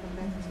do you want to come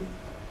back to?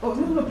 Oh,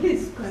 no,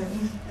 please. Go ahead.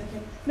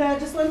 Okay. No, I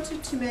just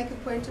wanted to make a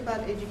point about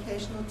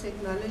educational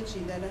technology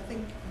that I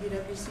think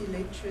UWC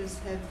lecturers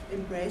have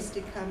embraced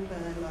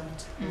eCanva a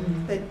lot,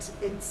 but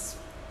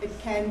it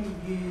can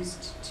be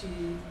used to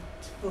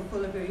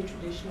fulfill a very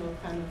traditional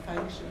kind of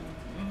function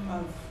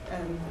of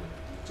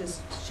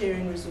just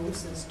sharing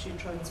resources to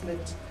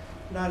transmit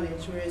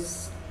knowledge,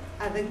 whereas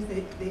I think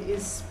that there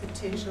is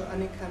potential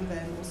on eCanva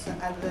and also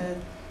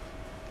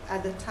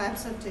other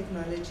types of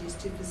technologies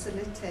to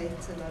facilitate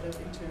a lot of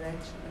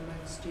interaction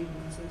among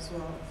students as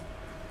well.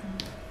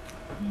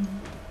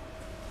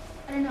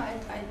 I don't know, I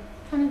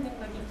kind of think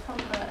like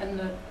eCanva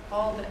and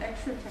all the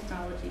extra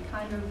technology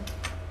kind of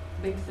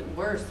makes it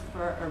worse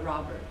for a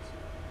Robert,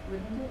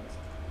 wouldn't it?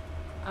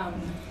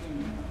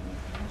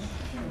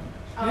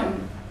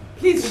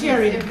 Please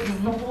share it. If it's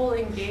the whole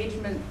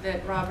engagement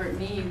that Robert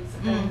needs,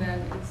 and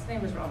then his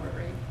name is Robert,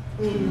 right?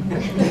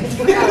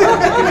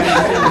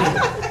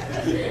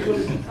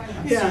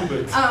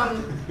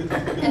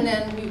 And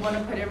then we want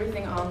to put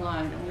everything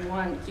online, and we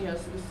want, so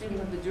the students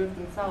have to do it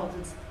themselves.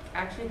 It's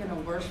actually going to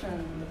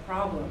worsen the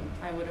problem,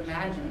 I would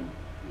imagine,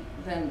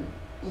 than,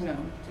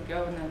 to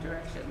go in that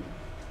direction.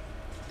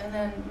 And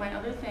then my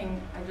other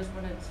thing, I just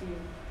wanted to,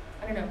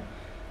 I don't know,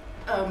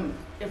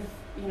 if,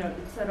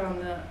 it said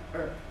on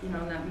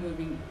on that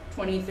movie,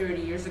 20,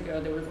 30 years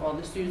ago, there was all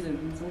the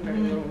Susans and very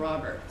little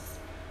Roberts.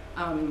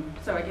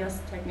 So I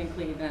guess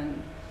technically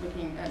then,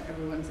 looking at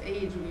everyone's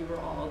age, we were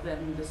all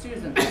then the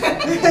Susans.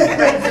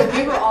 Right? So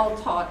we were all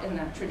taught in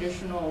that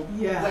traditional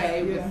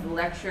way with the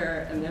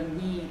lecture, and then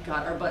we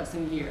got our butts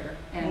in gear,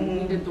 and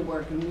we did the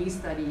work, and we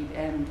studied,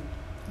 and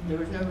there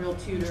was no real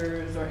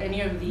tutors or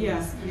any of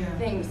these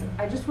things.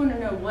 I just want to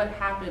know what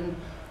happened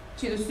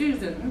to the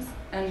Susans,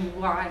 and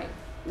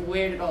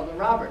where did all the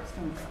Roberts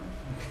come from?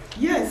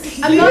 Yes.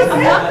 I'm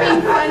not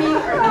being funny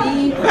or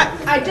mean.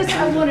 I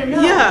want to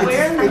know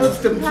where It's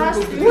the the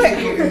past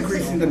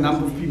increasing the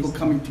number of people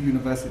coming to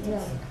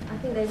universities.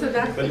 So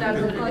that's what it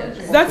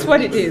is. That's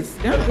what it is.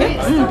 But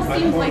it still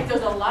seems like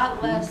there's a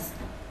lot less,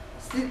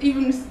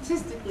 even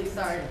statistically,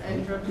 sorry to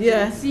interrupt you.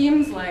 Yeah. It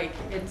seems like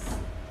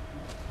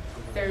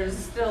there's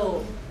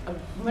still a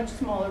much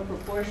smaller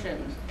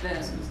proportion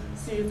than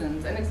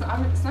Susans, and it's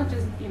not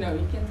just you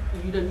can't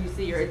UWC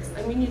or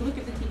you look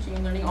at the teaching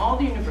and learning, all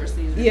the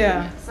universities are doing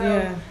it.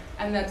 So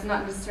and that's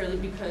not necessarily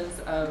because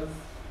of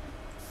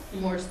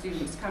more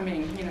students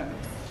coming.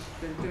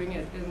 They're doing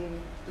it in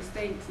the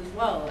States as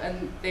well,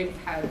 and they've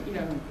had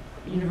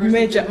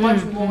universities with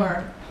much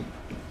more.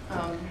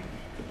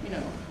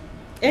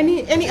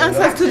 Any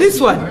answers to this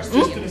one?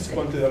 Just to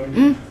respond to that,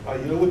 you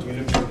know what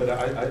William said, but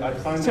I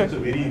find that's a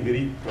very,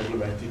 very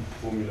problematic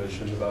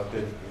formulation about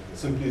that.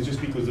 Simply, it's just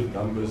because of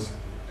numbers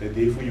that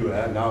therefore you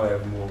now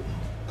have more.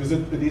 Because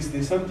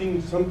there's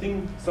something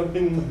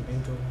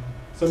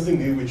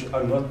there which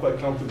I'm not quite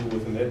comfortable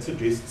with, and that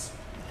suggests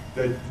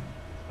that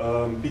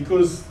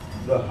because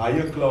the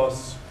higher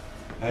class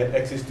had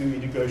access to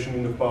education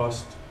in the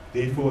past,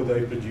 therefore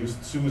they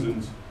produced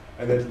Susans,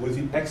 and that with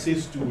the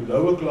access to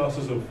lower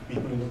classes of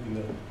people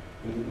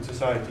in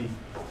society,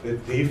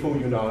 that therefore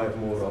you now have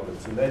more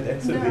Roberts, and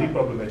that's a very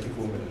problematic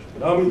formulation.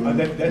 But I mean,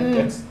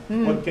 that's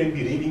what can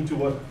be read into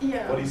what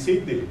he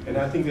said there, and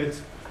I think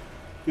that's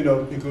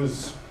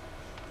because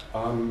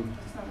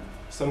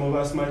some of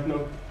us might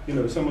not,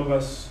 some of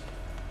us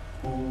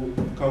who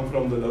come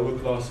from the lower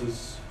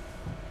classes,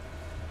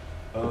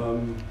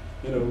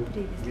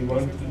 we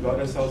want to regard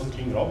ourselves as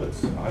being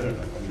Roberts. I don't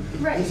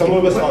know. I mean, some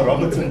of us are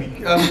Roberts, and we.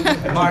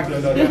 Mark, I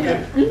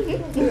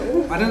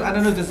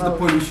don't know if this is the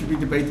point we should be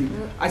debating.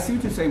 I see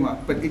what you're saying,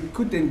 Mark, but it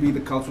could then be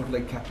the culture of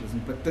late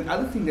capitalism. But the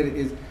other thing that it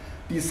is,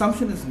 the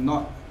assumption is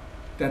not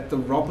that the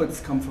Roberts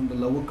come from the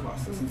lower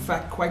classes. In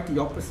fact, quite the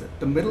opposite.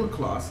 The middle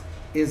class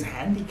is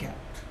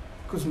handicapped.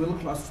 Because middle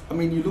class,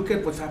 you look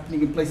at what's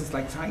happening in places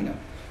like China.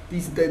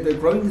 They're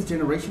growing this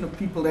generation of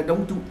people that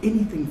don't do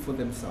anything for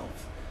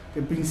themselves.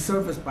 They're being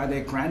serviced by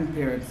their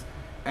grandparents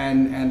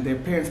and their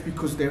parents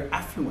because they're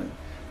affluent.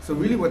 So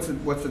really what's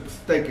at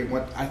stake, and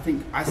what I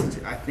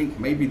think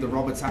maybe the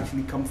Roberts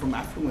actually come from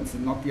affluence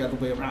and not the other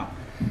way around.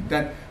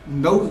 That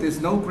there's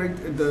no great,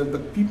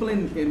 the people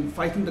in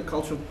fighting the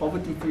culture of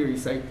poverty theory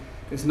say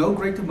there's no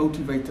greater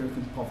motivator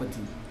than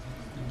poverty.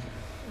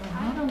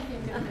 I don't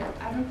think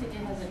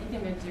it has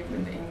anything to do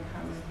with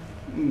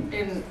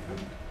income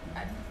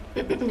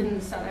in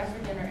South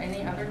African or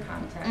any other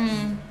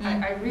context.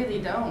 I really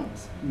don't.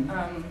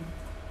 I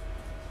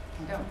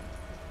don't.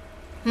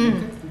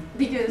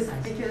 Because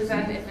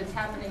then if it's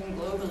happening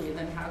globally,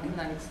 then how can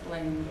that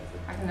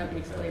be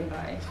explained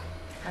by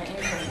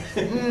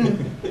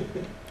income?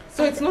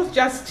 So it's not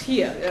just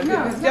here.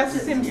 No, it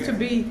just seems to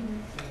be.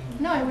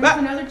 No, it was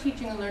another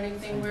teaching and learning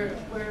thing where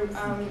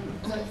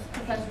the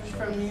professors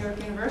from New York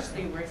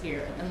University were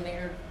here, and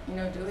they're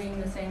doing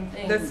the same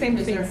thing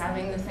because they're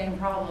having the same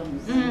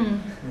problems.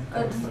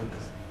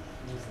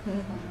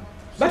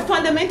 But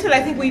fundamentally,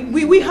 I think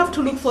we have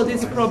to look for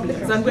these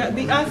problems, and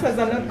the answers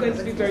are not going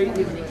to be very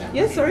easy.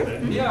 Yes, sorry?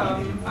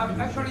 Yeah,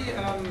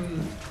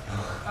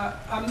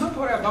 I'm not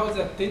worried about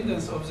the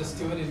attendance of the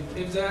student.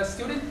 If the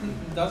student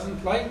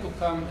doesn't like to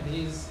come,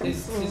 his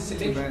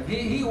selection,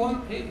 he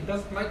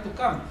doesn't like to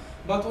come.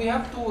 But we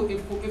have to,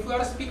 if we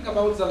are speaking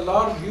about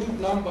the huge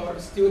number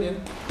of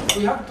students,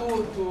 we have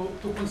to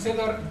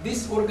consider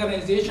this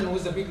organization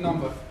with a big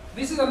number.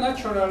 This is a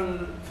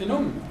natural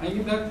phenomenon. I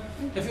mean that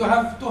if you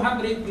have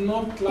 200,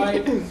 not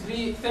like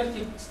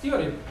 30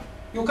 students,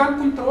 you can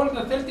control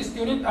the 30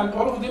 students and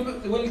all of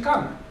them will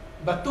come.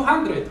 But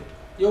 200,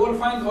 you will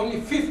find only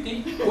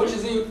 50, which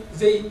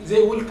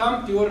they will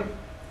come to your,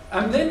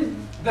 and then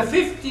the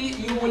 50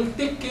 you will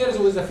take care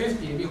with the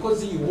 50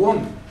 because you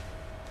want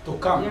to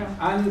come. Yeah.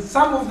 And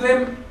some of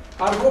them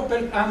are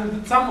Robert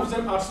and some of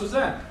them are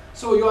Suzanne.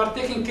 So you are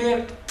taking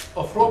care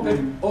of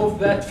Robert of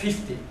that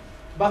 50.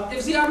 But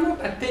if they are not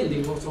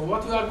attending also,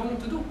 what you are going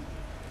to do?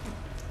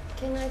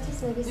 Can I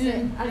just maybe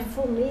say,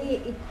 for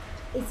me,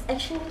 it's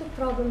actually not a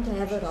problem to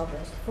have a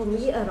robot. For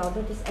me, a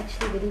robot is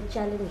actually very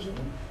challenging.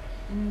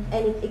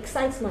 And it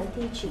excites my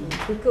teaching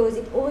because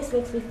it always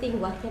makes me think,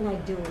 what can I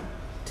do?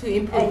 To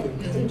improve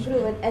it. To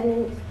improve it. And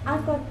then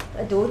I've got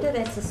a daughter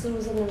that's a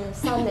Susan and a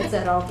son that's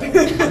a Robert.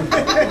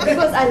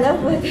 Because I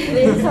love working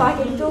with him, so I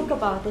can talk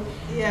about it.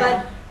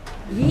 Yeah.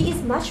 But he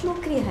is much more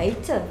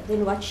creative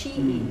than what she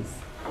is.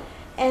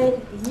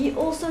 And he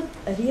also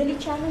really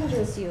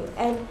challenges you.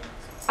 And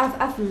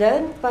I've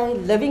learned by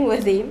living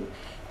with him.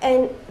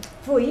 And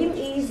for him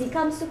is, he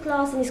comes to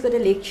class and he's got a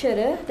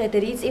lecturer that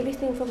reads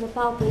everything from the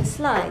PowerPoint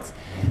slides.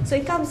 So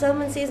he comes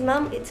home and says,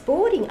 Mom, it's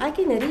boring. I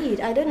can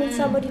read. I don't need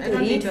somebody to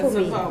read for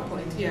me.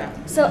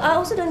 So I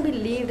also don't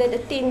believe that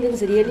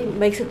attendance really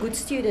makes a good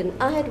student.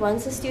 I had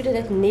once a student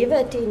that never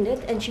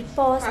attended and she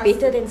passed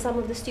better than some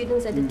of the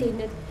students that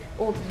attended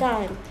all the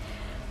time.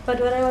 But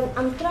what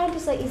I'm trying to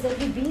say is that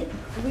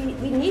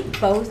we need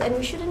both, and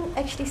we shouldn't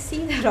actually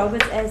see the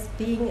robots as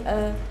being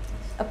a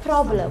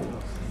problem.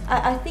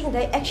 I think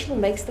they actually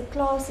makes the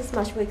classes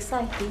much more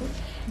exciting.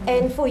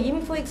 And for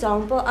him, for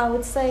example, I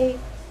would say,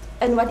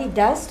 and what he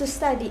does to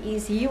study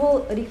is he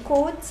will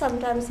record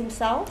sometimes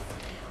himself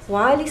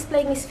while he's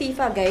playing his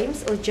FIFA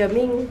games or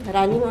gymming,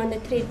 running on the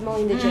treadmill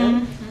in the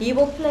gym. He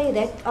will play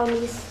that on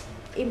his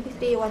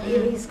MP3,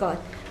 whatever he's got.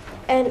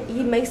 And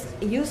he makes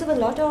use of a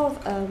lot of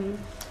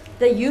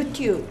the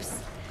YouTubes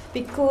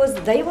because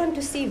they want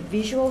to see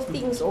visual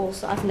things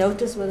also. I've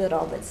noticed with the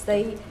robots.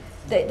 They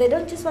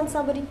don't just want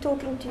somebody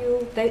talking to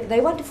you. They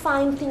want to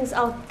find things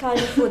out kind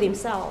of for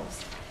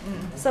themselves.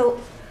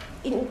 So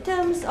in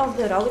terms of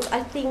the robots,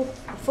 I think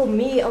for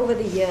me over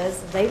the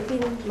years, they've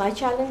been my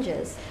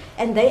challenges.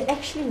 And they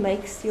actually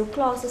makes your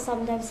classes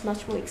sometimes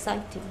much more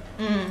exciting.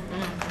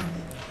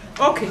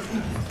 Okay.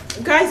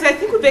 Guys, I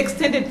think we've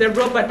extended the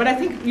robot, but I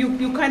think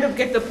you kind of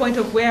get the point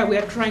of where we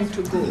are trying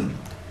to go.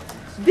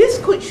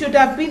 This should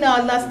have been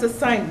our last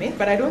assignment,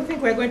 but I don't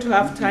think we're going to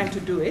have time to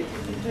do it.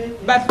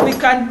 But we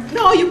can,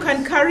 no, you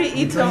can carry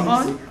it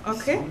on,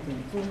 okay?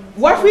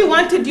 What we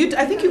wanted you to,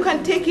 I think you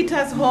can take it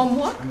as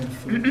homework.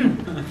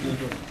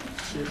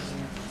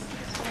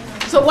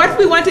 So what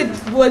we wanted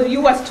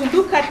was to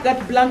look at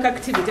that blank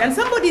activity. And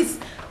somebody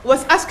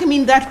was asking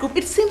me in that group,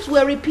 it seems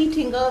we're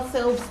repeating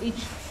ourselves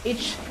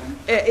each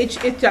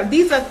time.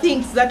 These are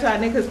things that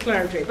are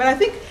explanatory. But I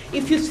think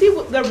if you see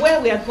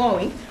where we are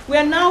going, we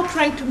are now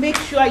trying to make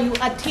sure you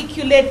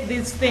articulate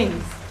these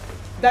things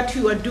that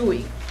you are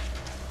doing.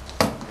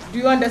 Do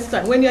you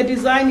understand? When you're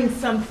designing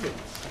something,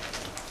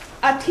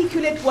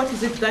 articulate what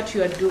is it that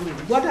you are doing.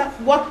 What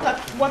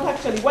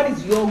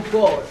is your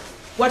goal?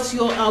 What's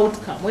your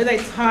outcome, whether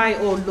it's high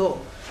or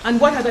low?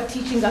 And what are the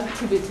teaching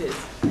activities?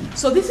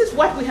 So this is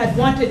what we had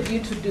wanted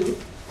you to do.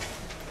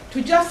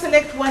 To just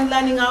select one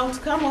learning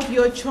outcome of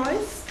your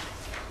choice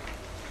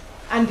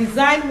and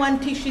design one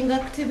teaching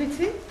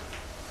activity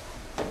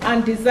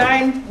and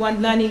design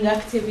one learning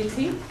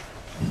activity,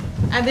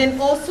 and then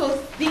also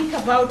think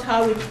about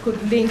how it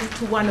could link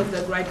to one of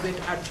the graduate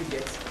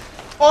attributes.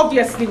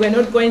 Obviously, we're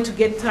not going to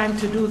get time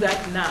to do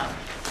that now,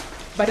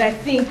 but I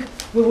think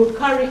we will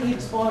carry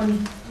it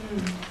on.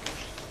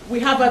 We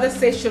have other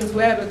sessions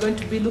where we're going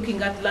to be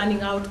looking at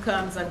learning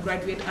outcomes and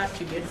graduate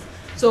attributes.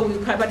 So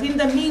but in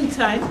the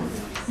meantime,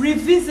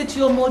 revisit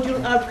your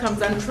module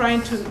outcomes and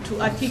trying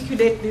to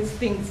articulate these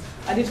things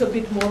a little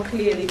bit more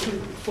clearly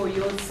for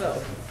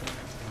yourself.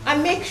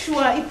 And make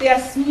sure if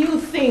there's new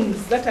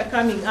things that are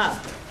coming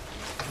up,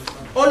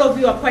 all of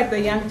you are quite the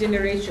young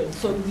generation,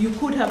 so you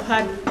could have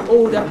had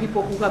older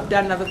people who have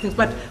done other things,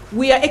 but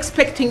we are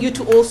expecting you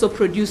to also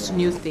produce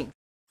new things.